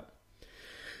call out.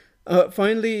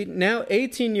 Finally, now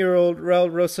 18-year-old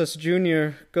Raul Rosas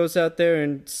Jr. goes out there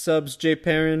and subs Jay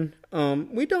Perrin.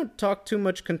 We don't talk too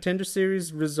much Contender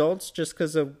Series results just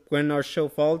because of when our show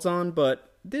falls on,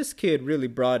 but this kid really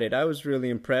brought it. I was really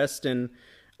impressed, and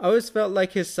I always felt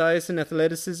like his size and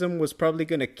athleticism was probably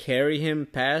going to carry him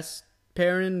past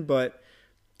Perrin, but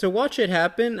to watch it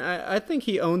happen, I think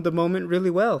he owned the moment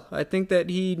really well. I think that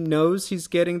he knows he's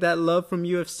getting that love from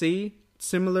UFC,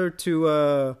 similar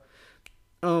to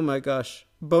oh my gosh,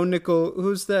 Bo Nickel.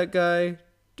 Who's that guy?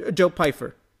 Joe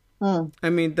Pyfer. I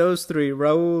mean, those three: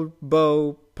 Raul,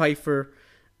 Bo, Pyfer.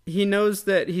 He knows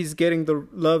that he's getting the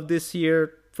love this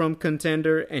year from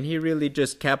Contender, and he really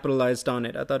just capitalized on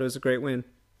it. I thought it was a great win.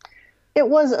 It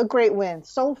was a great win.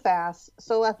 So fast,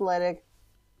 so athletic.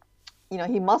 You know,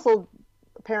 he muscled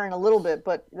Perrin a little bit,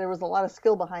 but there was a lot of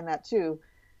skill behind that too.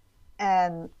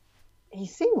 And he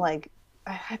seemed like,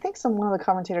 I think one of the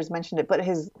commentators mentioned it, but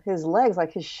his legs,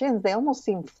 like his shins, they almost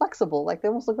seem flexible. Like they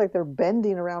almost look like they're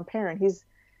bending around Perrin. He's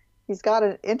got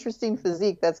an interesting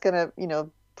physique that's gonna,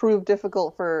 prove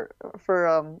difficult for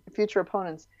future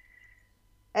opponents.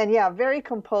 And yeah, very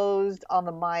composed on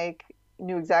the mic.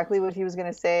 Knew exactly what he was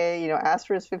gonna say. Asked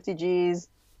for his 50 G's.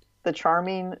 The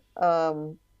charming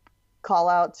call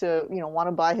out to want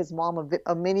to buy his mom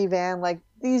a minivan. Like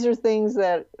these are things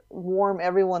that warm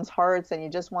everyone's hearts, and you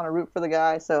just want to root for the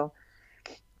guy. So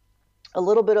a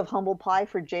little bit of humble pie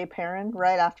for Jay Perrin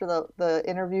right after the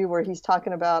interview where he's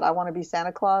talking about I want to be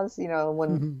Santa Claus.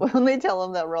 When they tell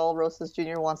him that Raul Rosas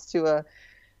Jr. wants to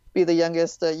be the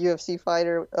youngest UFC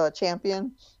fighter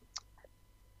champion.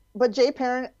 But Jay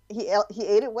Perrin, he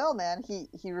ate it well, man.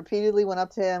 He repeatedly went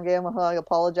up to him, gave him a hug,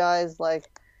 apologized. Like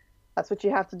that's what you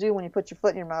have to do when you put your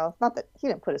foot in your mouth. Not that he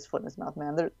didn't put his foot in his mouth,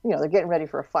 man. They're getting ready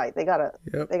for a fight. They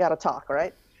gotta talk,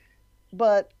 right?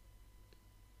 But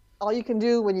all you can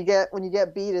do when you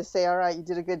get beat is say, all right, you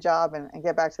did a good job, and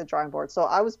get back to the drawing board. So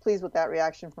I was pleased with that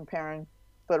reaction from Perrin.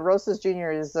 But Rosas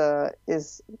Jr.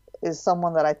 is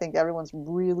someone that I think everyone's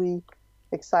really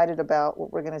excited about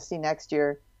what we're going to see next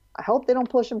year. I hope they don't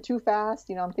push him too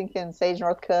fast. I'm thinking Sage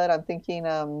Northcutt. I'm thinking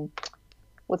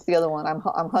what's the other one? I'm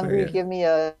hungry. Oh,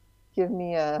 yeah. Give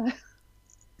me a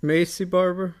Macy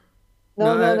Barber.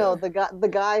 No. The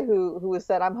guy who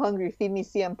said I'm hungry. Feed me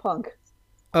CM Punk.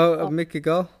 Oh, Mickey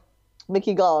Gall.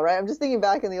 Mickey Gall, right? I'm just thinking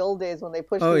back in the old days when they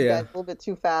pushed these guys a little bit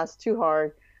too fast, too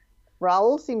hard.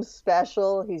 Raul seems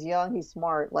special. He's young. He's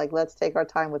smart. Like, let's take our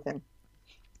time with him.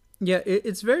 Yeah,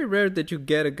 it's very rare that you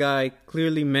get a guy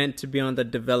clearly meant to be on the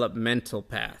developmental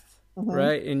path,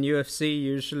 right? In UFC,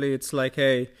 usually it's like,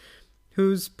 hey,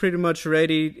 who's pretty much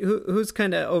ready? Who's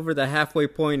kind of over the halfway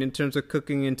point in terms of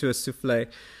cooking into a souffle?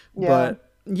 Yeah.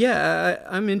 But yeah,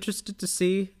 I'm interested to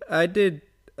see.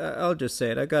 I'll just say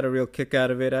it. I got a real kick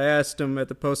out of it. I asked him at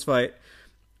the post-fight,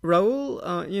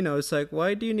 Raul, it's like,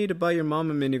 why do you need to buy your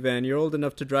mom a minivan? You're old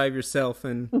enough to drive yourself.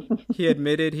 And he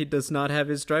admitted he does not have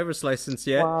his driver's license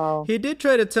yet. Wow. He did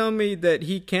try to tell me that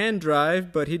he can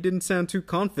drive, but he didn't sound too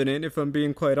confident, if I'm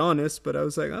being quite honest. But I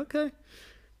was like, okay.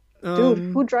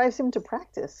 Dude, who drives him to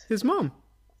practice? His mom.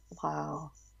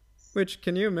 Wow. Which,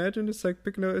 can you imagine? It's like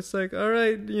picking up, it's like, all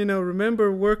right,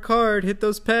 remember, work hard, hit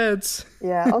those pads.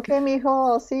 Yeah, okay, mijo,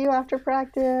 I'll see you after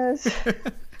practice.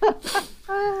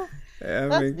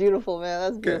 That's beautiful, man.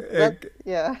 That's good.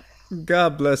 Yeah.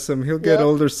 God bless him. He'll get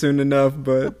older soon enough,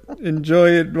 but enjoy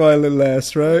it while it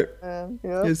lasts, right?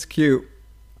 It's cute.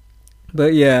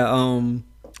 But yeah,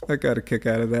 I got a kick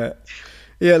out of that.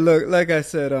 Yeah, look, like I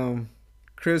said,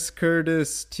 Chris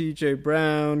Curtis, TJ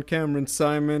Brown, Cameron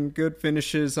Simon, good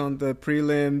finishes on the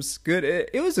prelims. Good.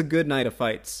 It was a good night of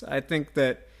fights. I think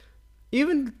that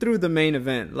even through the main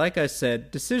event, like I said,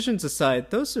 decisions aside,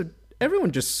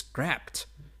 everyone just scrapped.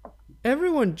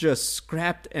 Everyone just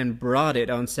scrapped and brought it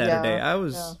on Saturday. I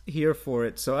was here for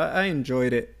it, so I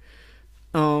enjoyed it.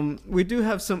 We do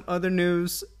have some other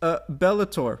news.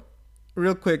 Bellator,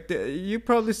 real quick. You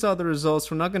probably saw the results.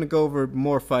 We're not going to go over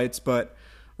more fights, but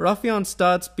Raufeon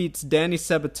Stots beats Danny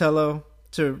Sabatello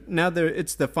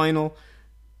it's the final.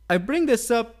 I bring this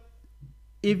up.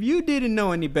 If you didn't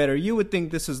know any better, you would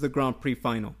think this is the Grand Prix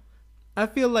final. I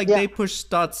feel like they pushed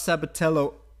Stots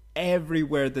Sabatello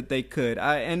everywhere that they could.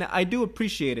 I do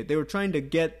appreciate it. They were trying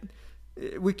to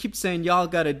we keep saying y'all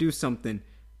got to do something.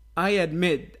 I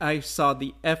admit I saw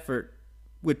the effort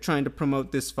with trying to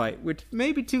promote this fight, with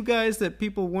maybe two guys that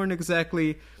people weren't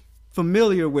exactly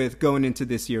familiar with going into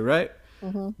this year, right?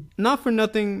 Not for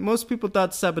nothing, most people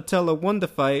thought Sabatello won the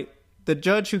fight. The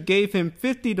judge who gave him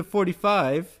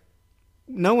 50-45,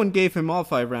 no one gave him all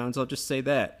 5 rounds, I'll just say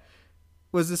that,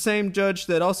 was the same judge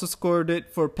that also scored it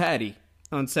for Patty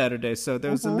on Saturday. So there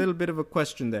was a little bit of a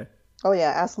question there. Oh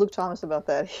yeah, ask Luke Thomas about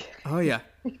that. Oh yeah.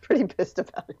 He's pretty pissed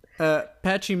about it.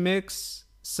 Patchy Mix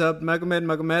sub Magomed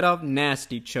Magomedov,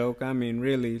 nasty choke. I mean,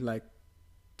 really, like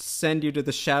send you to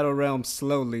the shadow realm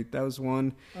slowly. That was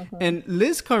one. Hmm. And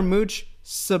Liz Carmouche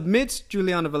submits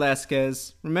Juliana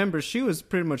Velasquez. Remember, she was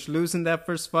pretty much losing that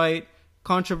first fight.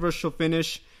 Controversial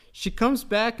finish. She comes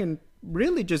back and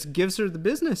really just gives her the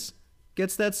business.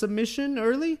 Gets that submission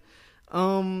early.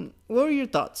 What are your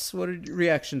thoughts? What are your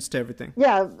reactions to everything?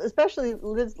 Yeah, especially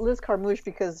Liz Carmouche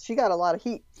because she got a lot of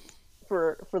heat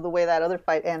for the way that other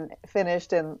fight and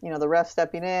finished, and the ref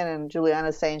stepping in and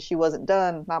Juliana saying she wasn't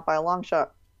done, not by a long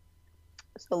shot.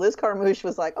 So Liz Carmouche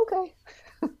was like, okay,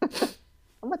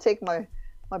 I'm gonna take my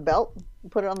belt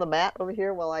and put it on the mat over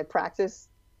here while I practice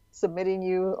submitting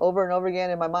you over and over again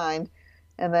in my mind,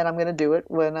 and then I'm gonna do it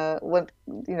when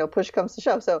push comes to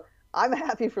shove. So I'm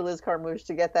happy for Liz Carmouche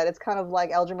to get that. It's kind of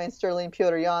like Aljamain Sterling,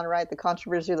 Petr Yan, right? The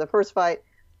controversy of the first fight,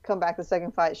 come back the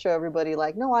second fight, show everybody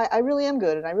like, no, I really am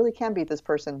good and I really can beat this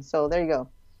person. So there you go.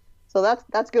 So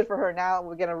that's good for her. Now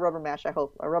we get a rubber match. I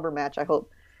hope,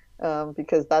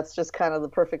 because that's just kind of the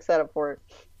perfect setup for it.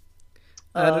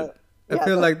 I, Uh, I yeah,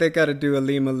 feel like they got to do a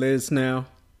Lima Liz now.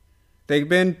 They've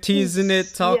been teasing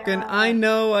it, talking. I yeah,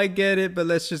 know, I get it, but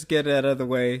let's just get it out of the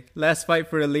way. Last fight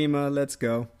for Alima. Let's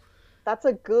go. that's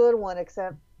a good one.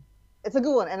 Except it's a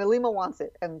good one, and Alima wants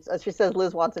it, and she says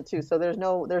Liz wants it too. So there's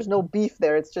no beef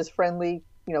there. It's just friendly,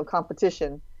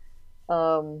 competition.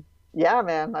 Yeah,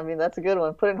 man. I mean, that's a good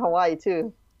one. Put it in Hawaii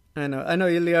too. I know. I know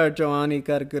Iliar Joani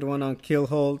got a good one on Kill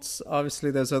Holtz.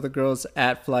 Obviously, there's other girls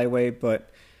at flyweight,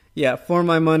 but yeah, for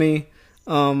my money,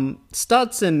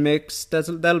 Stutz and Mix.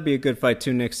 That'll be a good fight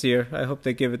too next year. I hope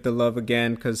they give it the love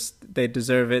again because they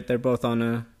deserve it. They're both on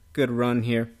a good run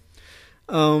here.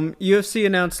 UFC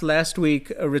announced last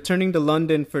week returning to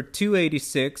London for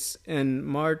 286 in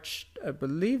March. I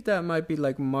believe that might be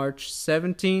like March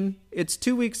 17. It's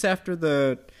 2 weeks after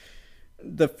the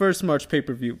first March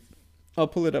pay-per-view. I'll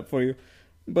pull it up for you.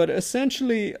 But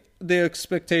essentially, the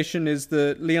expectation is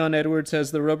that Leon Edwards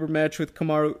has the rubber match with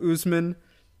Kamaru Usman.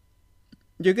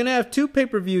 You're going to have two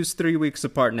pay-per-views 3 weeks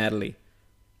apart, Natalie.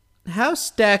 How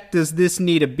stacked does this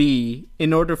need to be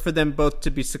in order for them both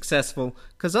to be successful?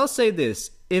 Because I'll say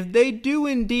this. If they do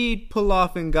indeed pull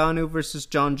off Ngannou versus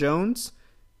John Jones,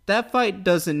 that fight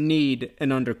doesn't need an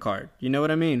undercard. You know what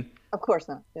I mean? Of course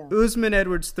not. Yeah. Usman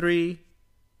Edwards 3,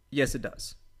 yes it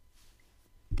does.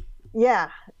 Yeah,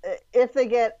 if they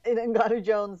get in Ngannou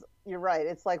Jones, you're right.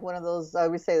 It's like one of those. I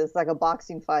always say it's like a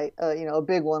boxing fight, a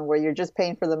big one where you're just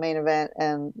paying for the main event,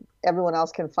 and everyone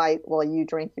else can fight while you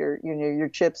drink your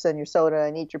chips and your soda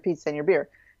and eat your pizza and your beer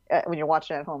when you're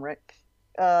watching at home, right?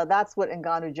 That's what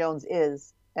Ngannou Jones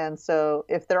is. And so,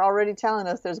 if they're already telling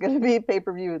us there's going to be pay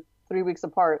per view 3 weeks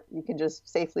apart, you can just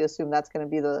safely assume that's going to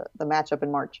be the matchup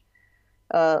in March.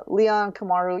 Leon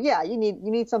Kamaru, yeah, you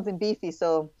need something beefy,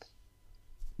 so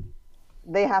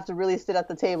they have to really sit at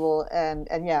the table and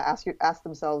yeah, ask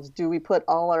themselves, do we put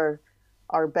all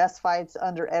our best fights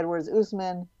under Edwards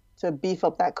Usman to beef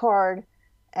up that card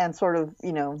and sort of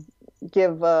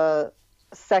give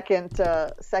second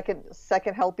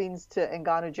helpings to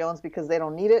Ngannou Jones because they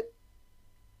don't need it?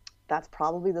 That's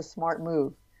probably the smart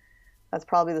move.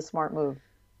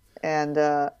 And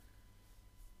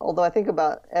although I think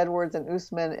about Edwards and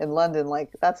Usman in London, like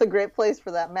that's a great place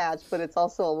for that match, but it's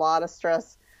also a lot of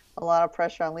stress, a lot of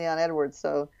pressure on Leon Edwards.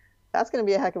 So that's going to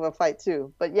be a heck of a fight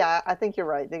too. But yeah, I think you're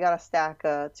right. They got to stack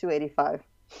 285.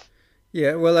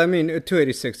 Yeah, well, I mean,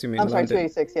 286, you mean I'm sorry, London.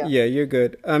 286, yeah. Yeah, you're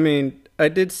good. I mean, I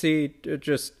did see it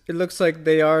looks like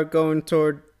they are going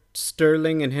toward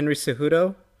Sterling and Henry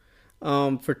Cejudo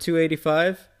for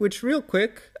 285, which real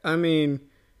quick, I mean,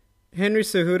 Henry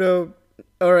Cejudo,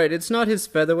 all right, it's not his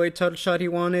featherweight title shot he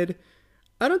wanted.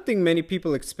 I don't think many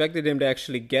people expected him to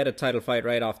actually get a title fight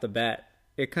right off the bat.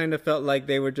 It kind of felt like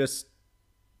it just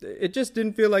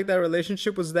didn't feel like that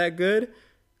relationship was that good.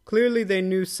 Clearly they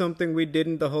knew something we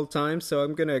didn't the whole time, so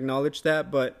I'm going to acknowledge that,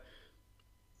 but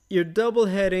you're double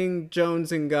heading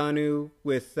Jones and Ngannou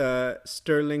with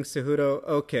Sterling Cejudo.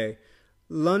 Okay.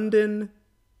 London,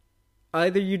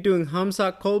 either you're doing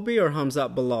Hamzat Colby or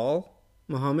Hamzat Bilal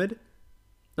Muhammad.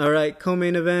 All right,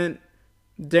 co-main event.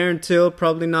 Darren Till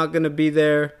probably not going to be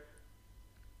there.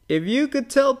 If you could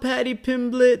tell Paddy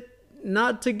Pimblett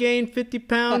not to gain 50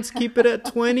 pounds, keep it at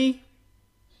 20,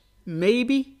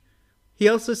 maybe. He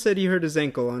also said he hurt his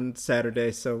ankle on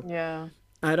Saturday, so Yeah.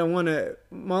 I don't want to.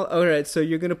 All right, so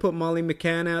you're going to put Molly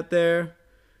McCann out there.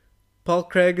 Paul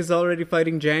Craig is already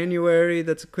fighting January.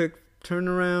 That's a quick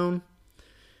turnaround.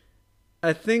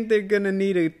 I think they're going to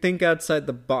need to think outside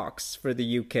the box for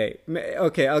the UK.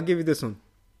 Okay, I'll give you this one.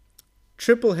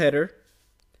 Triple header.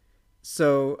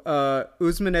 So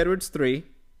Usman Edwards 3.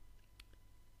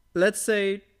 Let's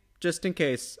say, just in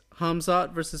case,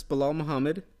 Hamzat versus Bilal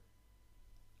Muhammad.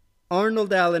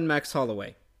 Arnold Allen, Max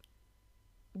Holloway.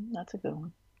 That's a good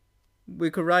one.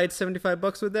 We could ride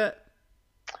 $75 with that.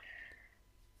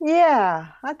 Yeah,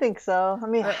 I think so. I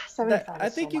mean, 75 I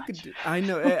is so think you much. could. I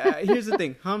know. Here's the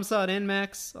thing: Hamzat and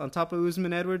Max on top of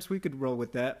Usman Edwards, we could roll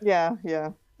with that. Yeah,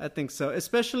 yeah. I think so.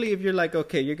 Especially if you're like,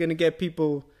 okay, you're gonna get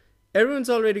people. Everyone's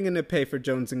already gonna pay for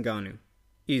Jones and Ngannou,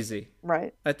 easy.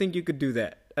 Right. I think you could do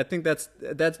that. I think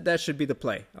that should be the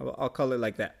play. I'll call it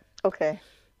like that. Okay.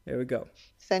 There we go.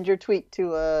 Send your tweet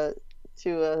to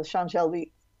Sean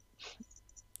Shelby.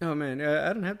 Oh man,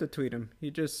 I don't have to tweet him. He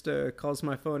just calls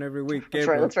my phone every week. That's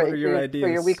Gabriel, right. That's right. what are your ideas? For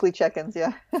your weekly check-ins,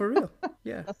 yeah. For real,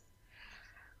 yeah.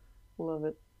 Love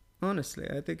it. Honestly,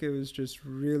 I think it was just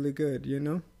really good, you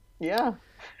know? Yeah.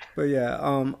 But yeah,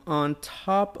 on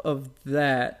top of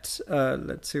that,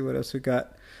 let's see what else we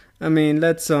got. I mean,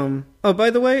 let's oh, by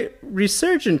the way,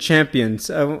 Resurgent Champions.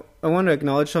 I want to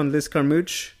acknowledge on Liz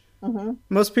Carmouche. Mm-hmm.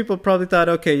 Most people probably thought,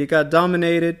 okay, you got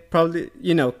dominated, probably,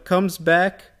 comes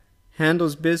back,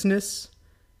 handles business.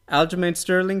 Aljamain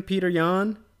Sterling, Peter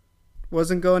Yan,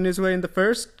 wasn't going his way in the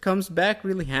first, comes back,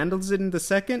 really handles it in the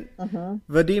second.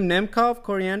 Mm-hmm. Vadim Nemkov,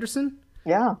 Corey Anderson.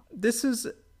 Yeah. This is,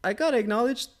 I gotta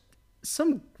acknowledge,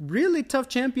 some really tough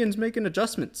champions making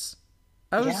adjustments.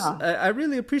 I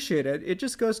really appreciate it. It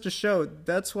just goes to show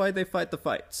that's why they fight the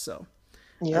fights. So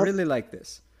I really like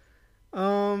this.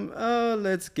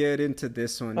 Let's get into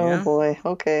this one. Oh boy.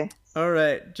 Okay. All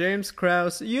right, James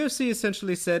Krause. UFC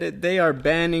essentially said it. They are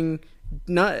banning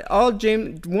not all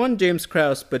James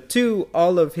Krause, but two,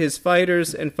 all of his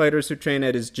fighters and fighters who train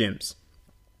at his gyms.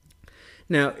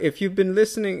 Now, if you've been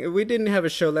listening, we didn't have a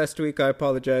show last week. I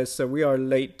apologize. So we are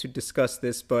late to discuss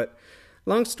this, but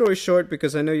long story short,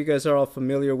 because I know you guys are all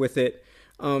familiar with it,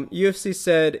 UFC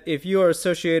said if you are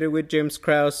associated with James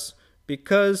Krause,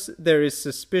 because there is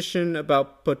suspicion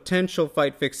about potential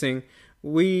fight fixing,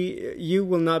 you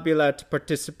will not be allowed to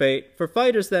participate. For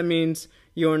fighters, that means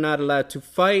you are not allowed to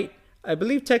fight. I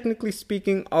believe, technically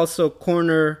speaking, also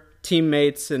corner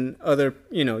teammates and other,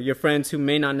 your friends who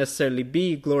may not necessarily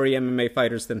be Glory MMA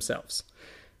fighters themselves.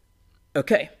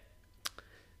 Okay.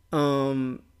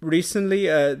 Recently,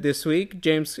 this week,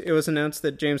 it was announced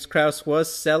that James Krause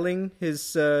was selling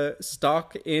his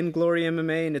stock in Glory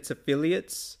MMA and its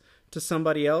affiliates to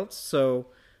somebody else. So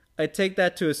I take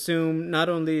that to assume not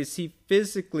only is he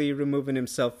physically removing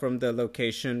himself from the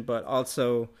location, but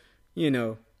also,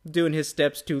 doing his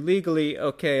steps to legally,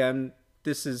 okay,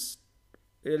 this is,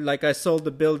 like, I sold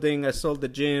the building, I sold the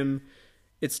gym.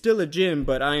 It's still a gym,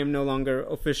 but I am no longer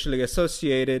officially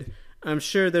associated. I'm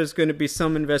sure there's going to be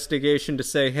some investigation to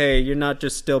say, hey, you're not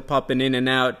just still popping in and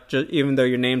out, even though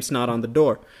your name's not on the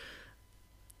door.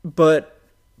 But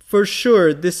for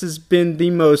sure, this has been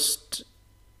the most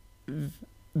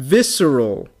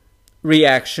visceral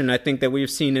reaction, I think, that we've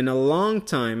seen in a long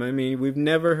time. I mean, we've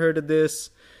never heard of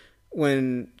this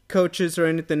when coaches or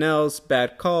anything else,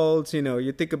 bad calls.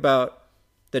 You think about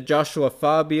the Joshua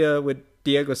Fabia with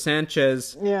Diego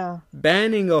Sanchez. Yeah.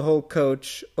 Banning a whole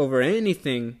coach over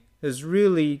anything has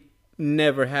really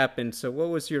never happened. So what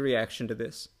was your reaction to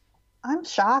this? I'm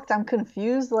shocked. I'm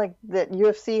confused, like, that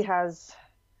UFC has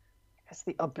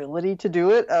the ability to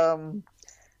do it.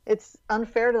 It's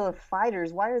unfair to the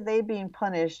fighters. Why are they being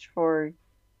punished for,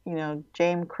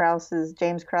 James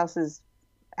Krause's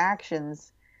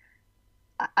actions?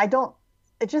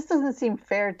 It just doesn't seem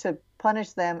fair to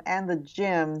punish them and the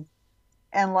gym.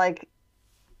 And, like,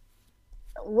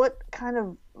 what kind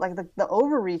of, like, the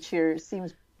overreach here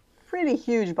seems pretty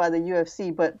huge by the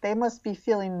UFC, but they must be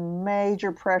feeling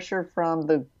major pressure from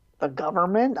the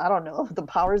government. I don't know, the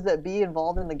powers that be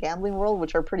involved in the gambling world,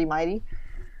 which are pretty mighty.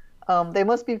 They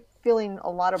must be feeling a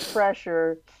lot of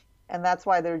pressure, and that's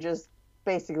why they're just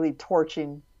basically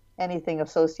torching anything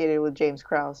associated with James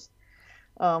Krause,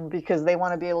 because they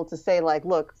want to be able to say, like,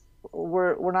 look,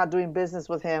 we're not doing business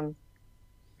with him,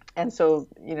 and so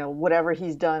whatever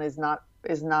he's done is not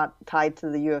tied to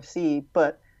the UFC.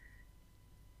 But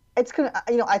it's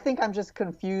I think I'm just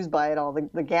confused by it all.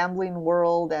 The gambling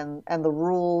world and the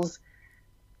rules.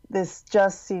 This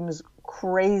just seems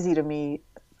crazy to me.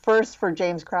 First, for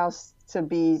James Krause to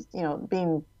be,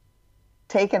 being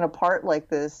taken apart like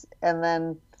this, and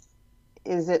then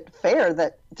is it fair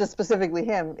that, just specifically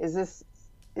him, is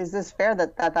this fair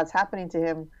that that's happening to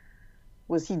him?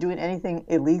 Was he doing anything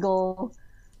illegal?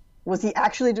 Was he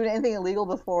actually doing anything illegal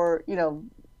before,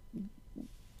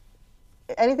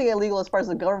 anything illegal as far as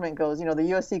the government goes? The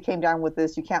UFC came down with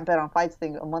this "you can't bet on fights"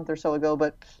 thing a month or so ago,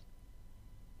 but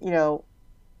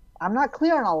I'm not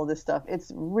clear on all of this stuff.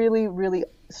 It's really, really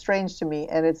strange to me,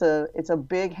 and it's a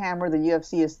big hammer the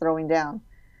UFC is throwing down.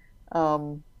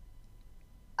 Um,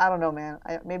 I don't know, man.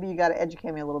 Maybe you got to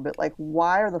educate me a little bit. Like,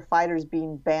 why are the fighters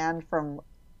being banned from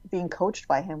being coached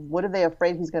by him? What are they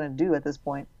afraid he's going to do at this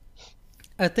point?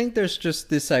 I think there's just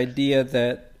this idea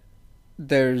that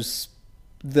there's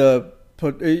the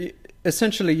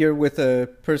essentially you're with a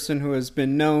person who has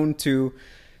been known to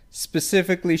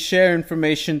specifically share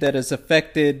information that has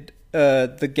affected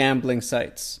the gambling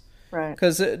sites. Right.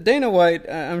 Because Dana White,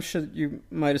 I'm sure you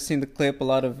might have seen the clip. A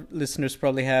lot of listeners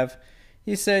probably have.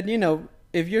 He said, you know,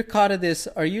 if you're caught at this,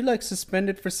 are you like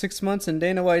suspended for 6 months? And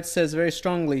Dana White says very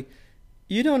strongly,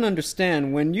 you don't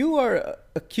understand. When you are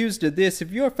accused of this,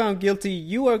 if you are found guilty,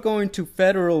 you are going to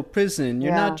federal prison.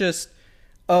 You're not just,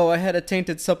 oh, I had a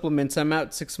tainted supplements, I'm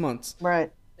out 6 months.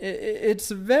 Right.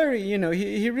 It's very, you know,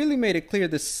 he really made it clear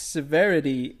the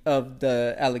severity of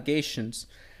the allegations.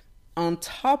 On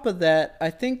top of that, I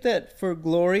think that for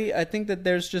Glory, I think that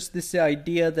there's just this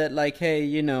idea that, like, hey,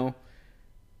 you know,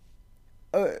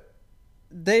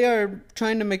 they are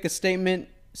trying to make a statement.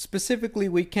 Specifically,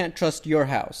 we can't trust your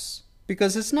house.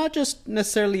 Because it's not just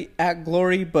necessarily at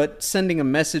Glory, but sending a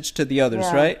message to the others,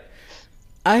 right?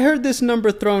 I heard this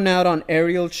number thrown out on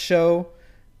Ariel's show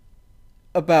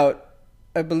about,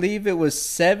 I believe it was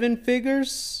 7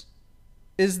 figures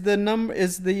is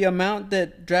the amount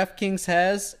that DraftKings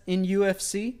has in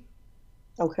UFC.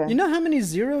 Okay. You know how many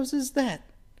zeros is that?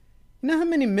 You know how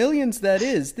many millions that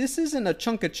is? This isn't a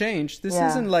chunk of change. This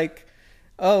isn't like,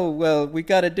 oh, well, we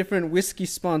got a different whiskey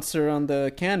sponsor on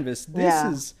the canvas. This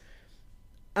is,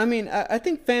 I mean, I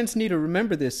think fans need to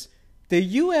remember this.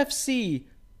 The UFC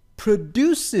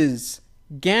produces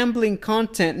gambling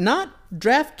content, not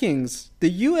DraftKings.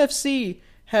 The UFC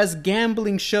has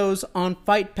gambling shows on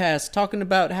Fight Pass talking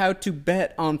about how to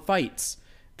bet on fights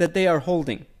that they are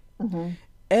holding. Mm-hmm.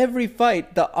 Every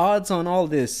fight, the odds on all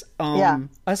this.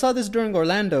 I saw this during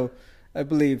Orlando, I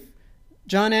believe.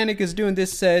 John Anik is doing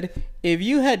this, said, if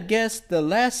you had guessed the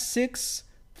last 6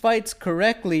 fights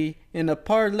correctly in a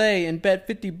parlay and bet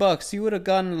 $50, you would have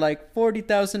gotten like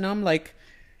 40,000. I'm like,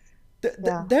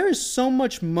 there is so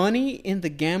much money in the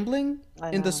gambling,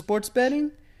 in the sports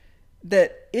betting,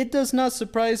 that it does not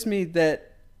surprise me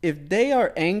that if they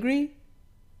are angry,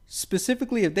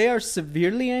 specifically if they are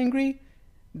severely angry,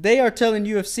 they are telling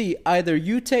UFC either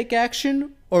you take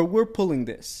action or we're pulling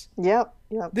this. Yep.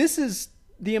 This is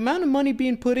the amount of money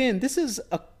being put in. This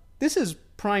is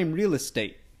prime real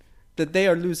estate that they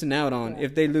are losing out on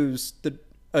if they lose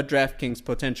a DraftKings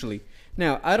potentially.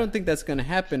 Now, I don't think that's going to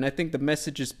happen. I think the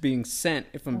message is being sent,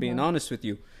 if I'm being honest with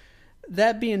you.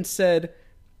 That being said,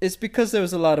 it's because there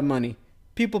was a lot of money.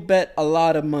 People bet a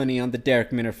lot of money on the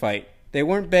Derek Minner fight. They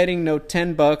weren't betting no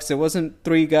 $10. It wasn't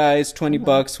 3 guys,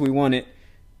 $20. We won it.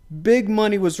 Big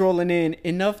money was rolling in,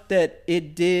 enough that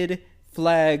it did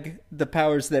flag the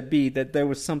powers that be that there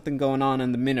was something going on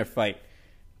in the Minner fight.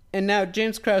 And now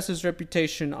James Krause's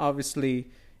reputation, obviously,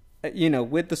 you know,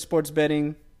 with the sports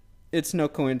betting, it's no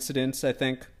coincidence, I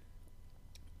think.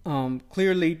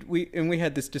 Clearly, we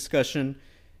had this discussion.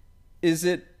 Is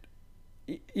it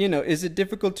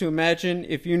difficult to imagine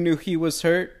if you knew he was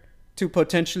hurt to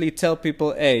potentially tell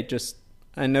people, hey,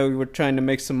 I know we're trying to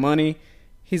make some money.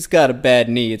 He's got a bad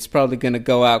knee. It's probably going to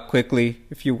go out quickly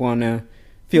if you want to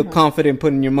feel confident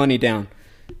putting your money down.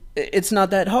 It's not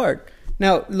that hard.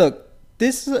 Now, look,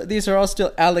 these are all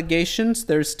still allegations.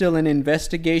 There's still an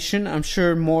investigation. I'm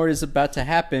sure more is about to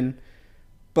happen.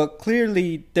 But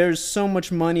clearly, there's so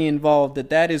much money involved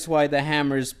that is why the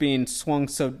hammer is being swung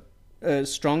so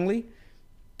strongly.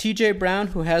 TJ Brown,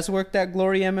 who has worked at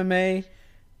Glory MMA,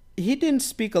 he didn't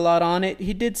speak a lot on it.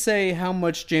 He did say how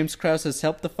much James Krause has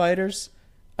helped the fighters.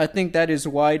 I think that is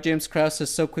why James Krause has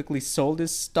so quickly sold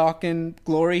his stock in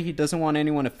Glory. He doesn't want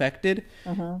anyone affected.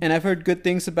 And I've heard good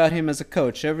things about him as a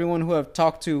coach. Everyone who I've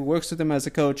talked to works with him as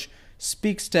a coach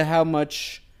speaks to how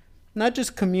much, not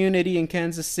just community in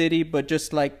Kansas City, but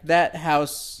just like that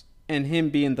house and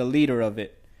him being the leader of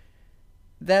it.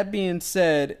 That being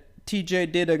said,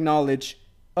 TJ did acknowledge,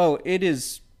 it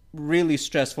is really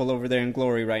stressful over there in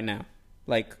Glory right now.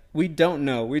 Like, we don't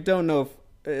know if,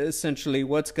 essentially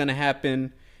what's going to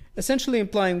happen. Essentially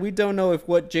implying we don't know if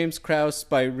what James Krause,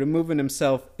 by removing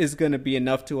himself, is going to be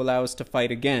enough to allow us to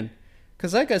fight again.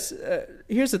 Because I guess,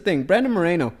 here's the thing, Brandon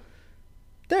Moreno,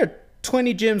 there are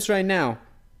 20 gyms right now.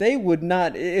 They would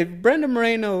not, if Brandon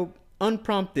Moreno,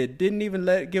 unprompted, didn't even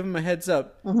give him a heads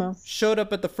up, showed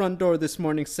up at the front door this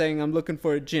morning saying, I'm looking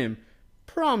for a gym,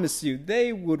 promise you,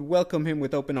 they would welcome him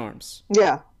with open arms.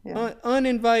 Yeah.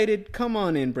 Uninvited, come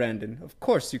on in, Brandon. Of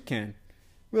course you can.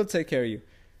 We'll take care of you.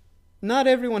 Not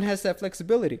everyone has that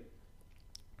flexibility.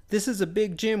 this is a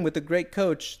big gym with a great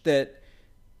coach that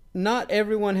not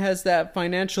everyone has that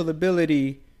financial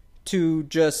ability to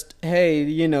just, hey,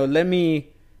 let me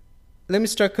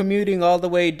start commuting all the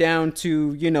way down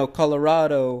to,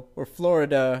 Colorado or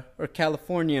Florida or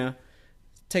California,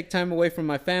 take time away from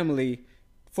my family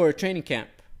for a training camp.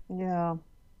 Yeah.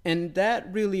 And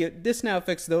that really, this now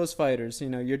affects those fighters,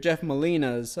 your Jeff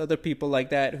Molinas, other people like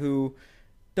that who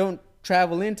don't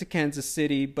travel into Kansas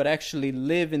City but actually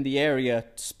live in the area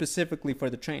specifically for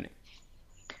the training.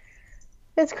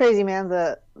 It's crazy, man.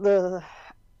 The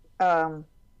um,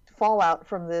 fallout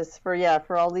from this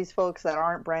for all these folks that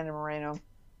aren't Brandon Moreno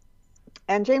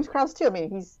and James Krause too. I mean,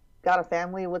 he's got a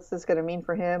family. What's this going to mean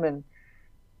for him? And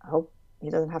I hope he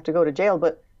doesn't have to go to jail.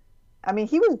 But I mean,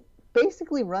 he was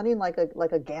basically running like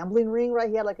a gambling ring, right?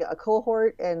 He had like a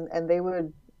cohort, and they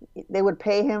would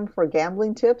pay him for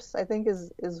gambling tips. I think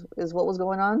is what was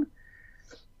going on,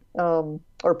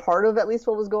 or part of at least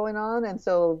what was going on. And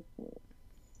so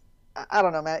I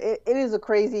don't know, man. It is a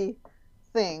crazy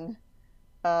thing.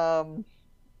 There's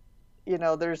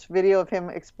video of him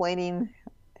explaining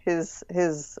his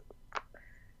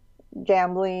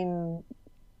gambling,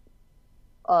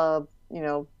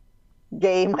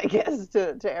 game, I guess,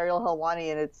 to Ariel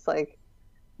Helwani, and it's like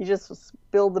he just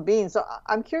spilled the beans. So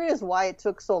I'm curious why it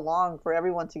took so long for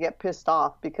everyone to get pissed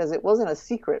off, because it wasn't a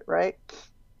secret, right?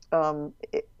 I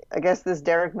guess this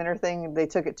Derek Minner thing, they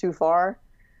took it too far.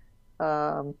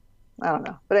 I don't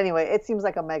know, but anyway, it seems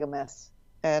like a mega mess,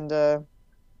 and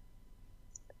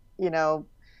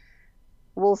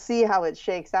we'll see how it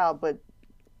shakes out, but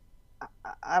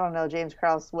I don't know, James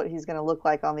Krause, what he's going to look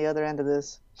like on the other end of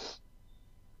this.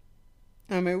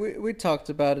 I mean, we talked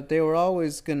about it. They were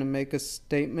always going to make a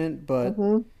statement, but,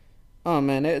 oh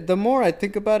man, the more I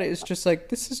think about it, it's just like,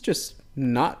 this is just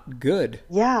not good.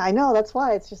 Yeah, I know. That's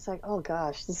why it's just like, oh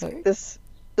gosh, this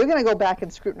they're going to go back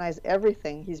and scrutinize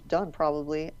everything he's done,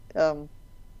 probably.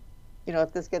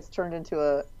 If this gets turned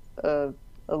into a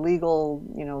legal,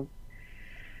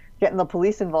 getting the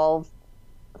police involved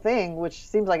thing, which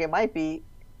seems like it might be,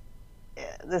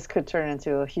 this could turn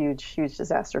into a huge, huge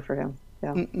disaster for him.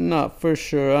 Yeah. Not for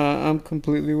sure. I'm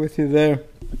completely with you there.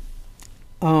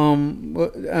 I mean,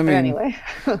 but anyway.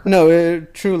 No,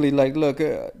 truly, like, look,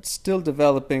 it's still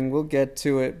developing. We'll get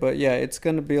to it, but yeah, it's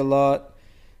going to be a lot.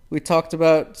 We talked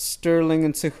about Sterling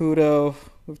and Cejudo.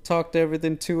 We've talked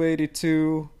everything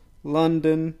 282,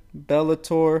 London,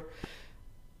 Bellator.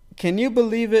 Can you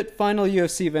believe it? Final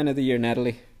UFC event of the year,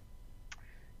 Natalie.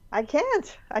 I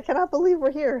can't. I cannot believe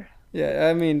we're here. Yeah,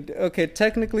 I mean, okay,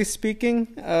 technically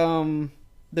speaking,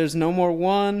 there's no more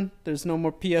ONE, there's no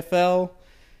more PFL.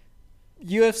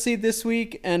 UFC this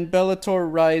week and Bellator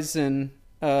Ryzen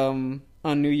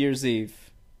on New Year's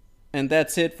Eve. And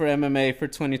that's it for MMA for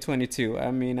 2022.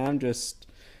 I mean, I'm not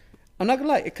gonna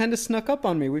lie, it kind of snuck up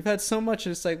on me. We've had so much,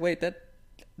 it's like, wait,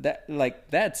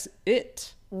 that's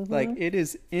it. Like, it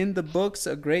is in the books,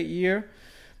 a great year.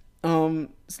 So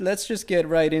let's just get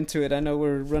right into it. I know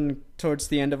we're running towards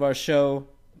the end of our show.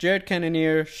 Jared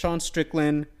Cannonier, Sean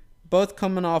Strickland, both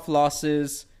coming off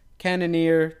losses.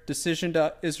 Cannonier, decision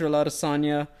to Israel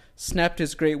Adesanya, snapped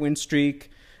his great win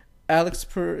streak. Alex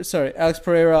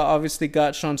Pereira obviously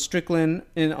got Sean Strickland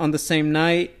on the same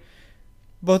night.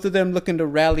 Both of them looking to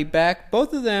rally back.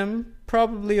 Both of them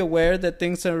probably aware that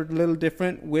things are a little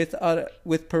different with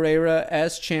Pereira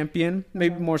as champion.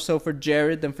 Maybe more so for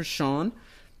Jared than for Sean.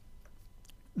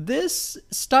 This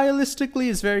stylistically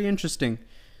is very interesting.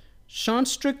 Sean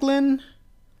Strickland,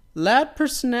 loud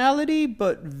personality,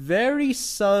 but very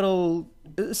subtly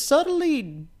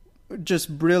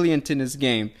just brilliant in his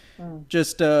game.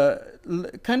 Just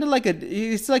kind of like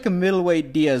he's like a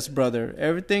middleweight Diaz brother.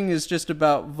 Everything is just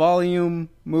about volume,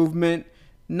 movement.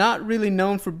 Not really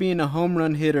known for being a home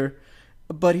run hitter,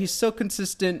 but he's so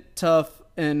consistent, tough,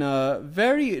 and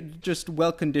very just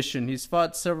well conditioned. He's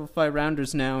fought several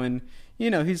 5-rounders now, and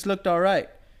he's looked all right.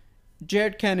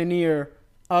 Jared Cannonier,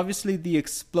 obviously the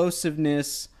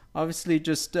explosiveness, obviously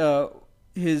just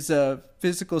his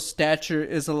physical stature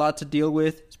is a lot to deal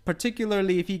with,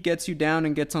 particularly if he gets you down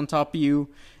and gets on top of you.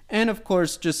 And of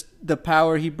course, just the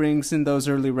power he brings in those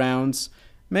early rounds.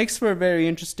 Makes for a very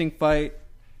interesting fight.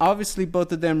 Obviously,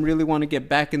 both of them really want to get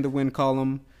back in the win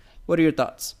column. What are your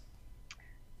thoughts?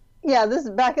 Yeah, this is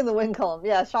back in the win column.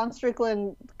 Yeah, Sean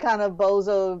Strickland kind of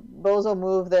bozo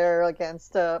move there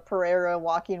against Pereira,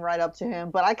 walking right up to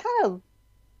him. But I kind of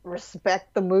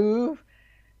respect the move,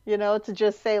 to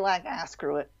just say like,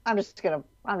 screw it. I'm just gonna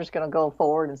go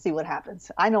forward and see what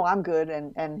happens. I know I'm good,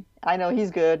 and I know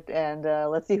he's good, and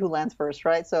let's see who lands first,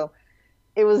 right? So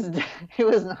it was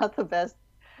not the best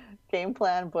game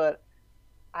plan, but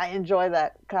I enjoy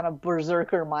that kind of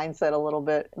berserker mindset a little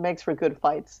bit. It makes for good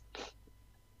fights.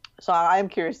 So I'm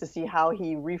curious to see how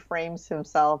he reframes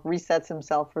himself, resets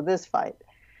himself for this fight.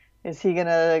 Is he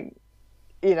gonna,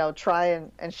 try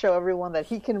and show everyone that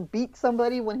he can beat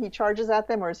somebody when he charges at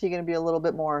them, or is he gonna be a little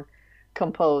bit more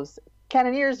composed?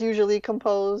 Cannonier's usually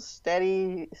composed,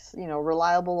 steady,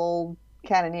 reliable old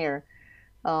cannoneer,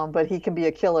 but he can be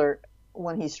a killer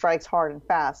when he strikes hard and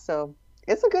fast. So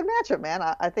it's a good matchup, man.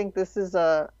 I think this is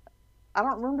a. I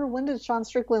don't remember when did Sean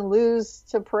Strickland lose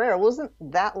to Pereira. It wasn't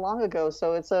that long ago,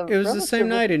 so it's a It was the same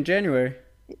night in January,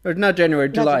 or not January,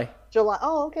 no, July. July.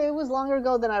 Oh, okay, it was longer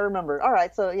ago than I remembered. All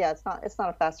right, so yeah, it's not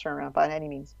a fast turnaround by any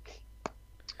means.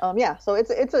 Yeah, so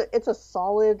it's a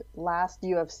solid last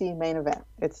UFC main event.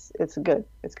 It's good.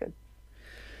 It's good.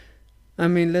 I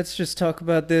mean, let's just talk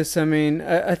about this. I mean,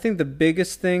 I think the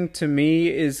biggest thing to me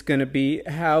is going to be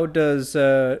how does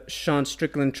Sean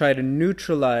Strickland try to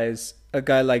neutralize a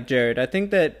guy like Jared? I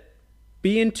think that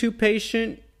being too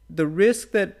patient, the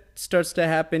risk that starts to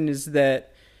happen is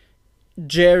that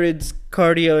Jared's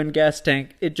cardio and gas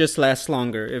tank, it just lasts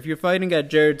longer. If you're fighting at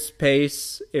Jared's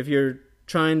pace, if you're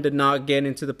trying to not get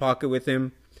into the pocket with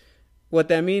him, what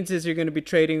that means is you're going to be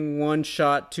trading one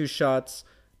shot, two shots.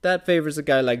 That favors a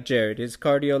guy like Jared. His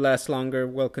cardio lasts longer,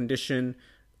 well conditioned,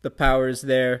 the power is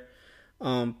there.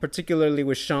 Particularly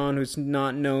with Sean, who's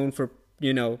not known for,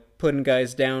 putting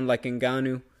guys down like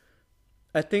Ngannou.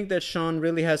 I think that Sean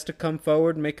really has to come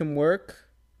forward, make him work.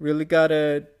 Really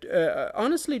gotta,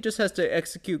 honestly, just has to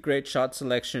execute great shot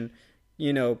selection.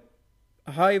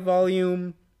 High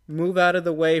volume, move out of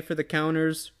the way for the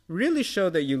counters. Really show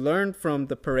that you learned from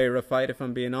the Pereira fight, if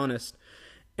I'm being honest.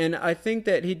 And I think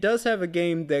that he does have a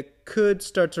game that could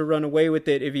start to run away with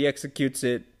it if he executes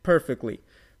it perfectly.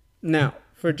 Now,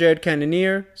 for Jared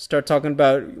Cannonier, start talking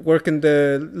about working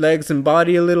the legs and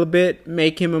body a little bit,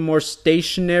 make him a more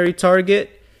stationary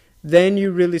target. Then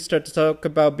you really start to talk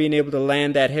about being able to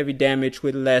land that heavy damage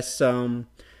with less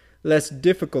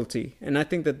difficulty. And I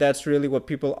think that that's really what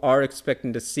people are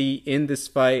expecting to see in this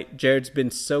fight. Jared's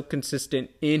been so consistent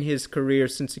in his career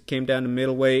since he came down to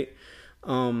middleweight.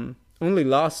 Only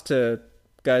lost to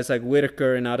guys like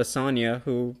Whitaker and Adesanya,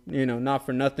 who, not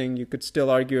for nothing, you could still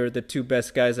argue are the two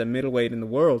best guys at middleweight in the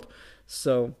world.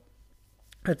 So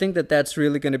I think that that's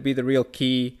really going to be the real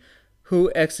key.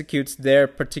 Who executes their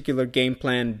particular game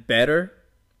plan better?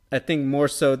 I think more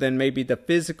so than maybe the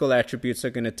physical attributes are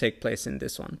going to take place in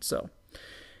this one. So,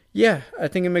 yeah, I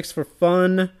think it makes for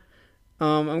fun.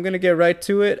 I'm going to get right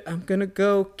to it. I'm going to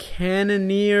go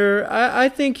Cannonier. I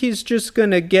think he's just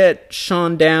going to get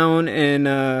Sean down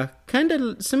and kind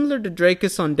of similar to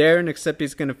Dracus on Darren, except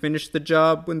he's going to finish the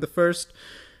job in the first.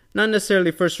 Not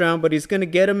necessarily first round, but he's going to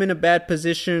get him in a bad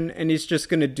position, and he's just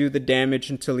going to do the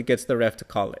damage until he gets the ref to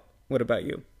call it. What about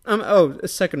you?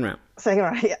 Second round. Second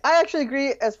round. Yeah, I actually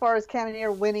agree as far as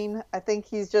Cannonier winning. I think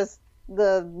he's just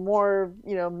the more,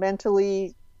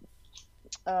 mentally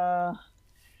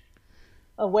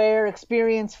aware,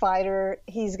 experienced fighter.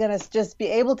 He's going to just be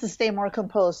able to stay more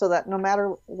composed so that no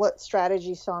matter what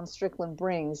strategy Sean Strickland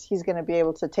brings, he's going to be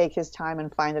able to take his time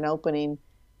and find an opening.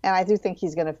 And I do think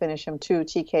he's going to finish him too,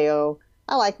 TKO.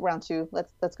 I like round two.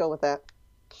 Let's go with that.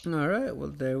 All right.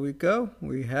 Well, there we go.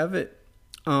 We have it.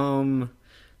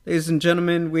 Ladies and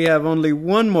gentlemen, we have only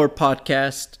one more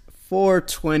podcast for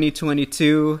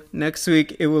 2022. Next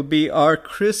week, it will be our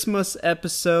Christmas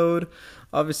episode.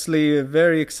 Obviously,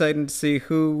 very exciting to see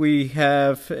who we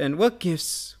have and what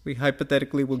gifts we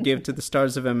hypothetically will give to the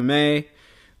stars of MMA.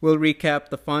 We'll recap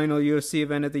the final UFC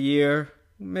event of the year.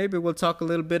 Maybe we'll talk a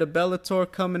little bit of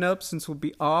Bellator coming up since we'll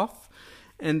be off.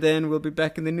 And then we'll be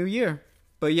back in the new year.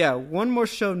 But yeah, one more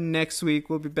show next week.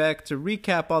 We'll be back to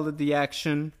recap all of the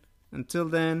action. Until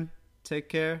then, take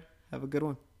care. Have a good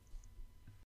one.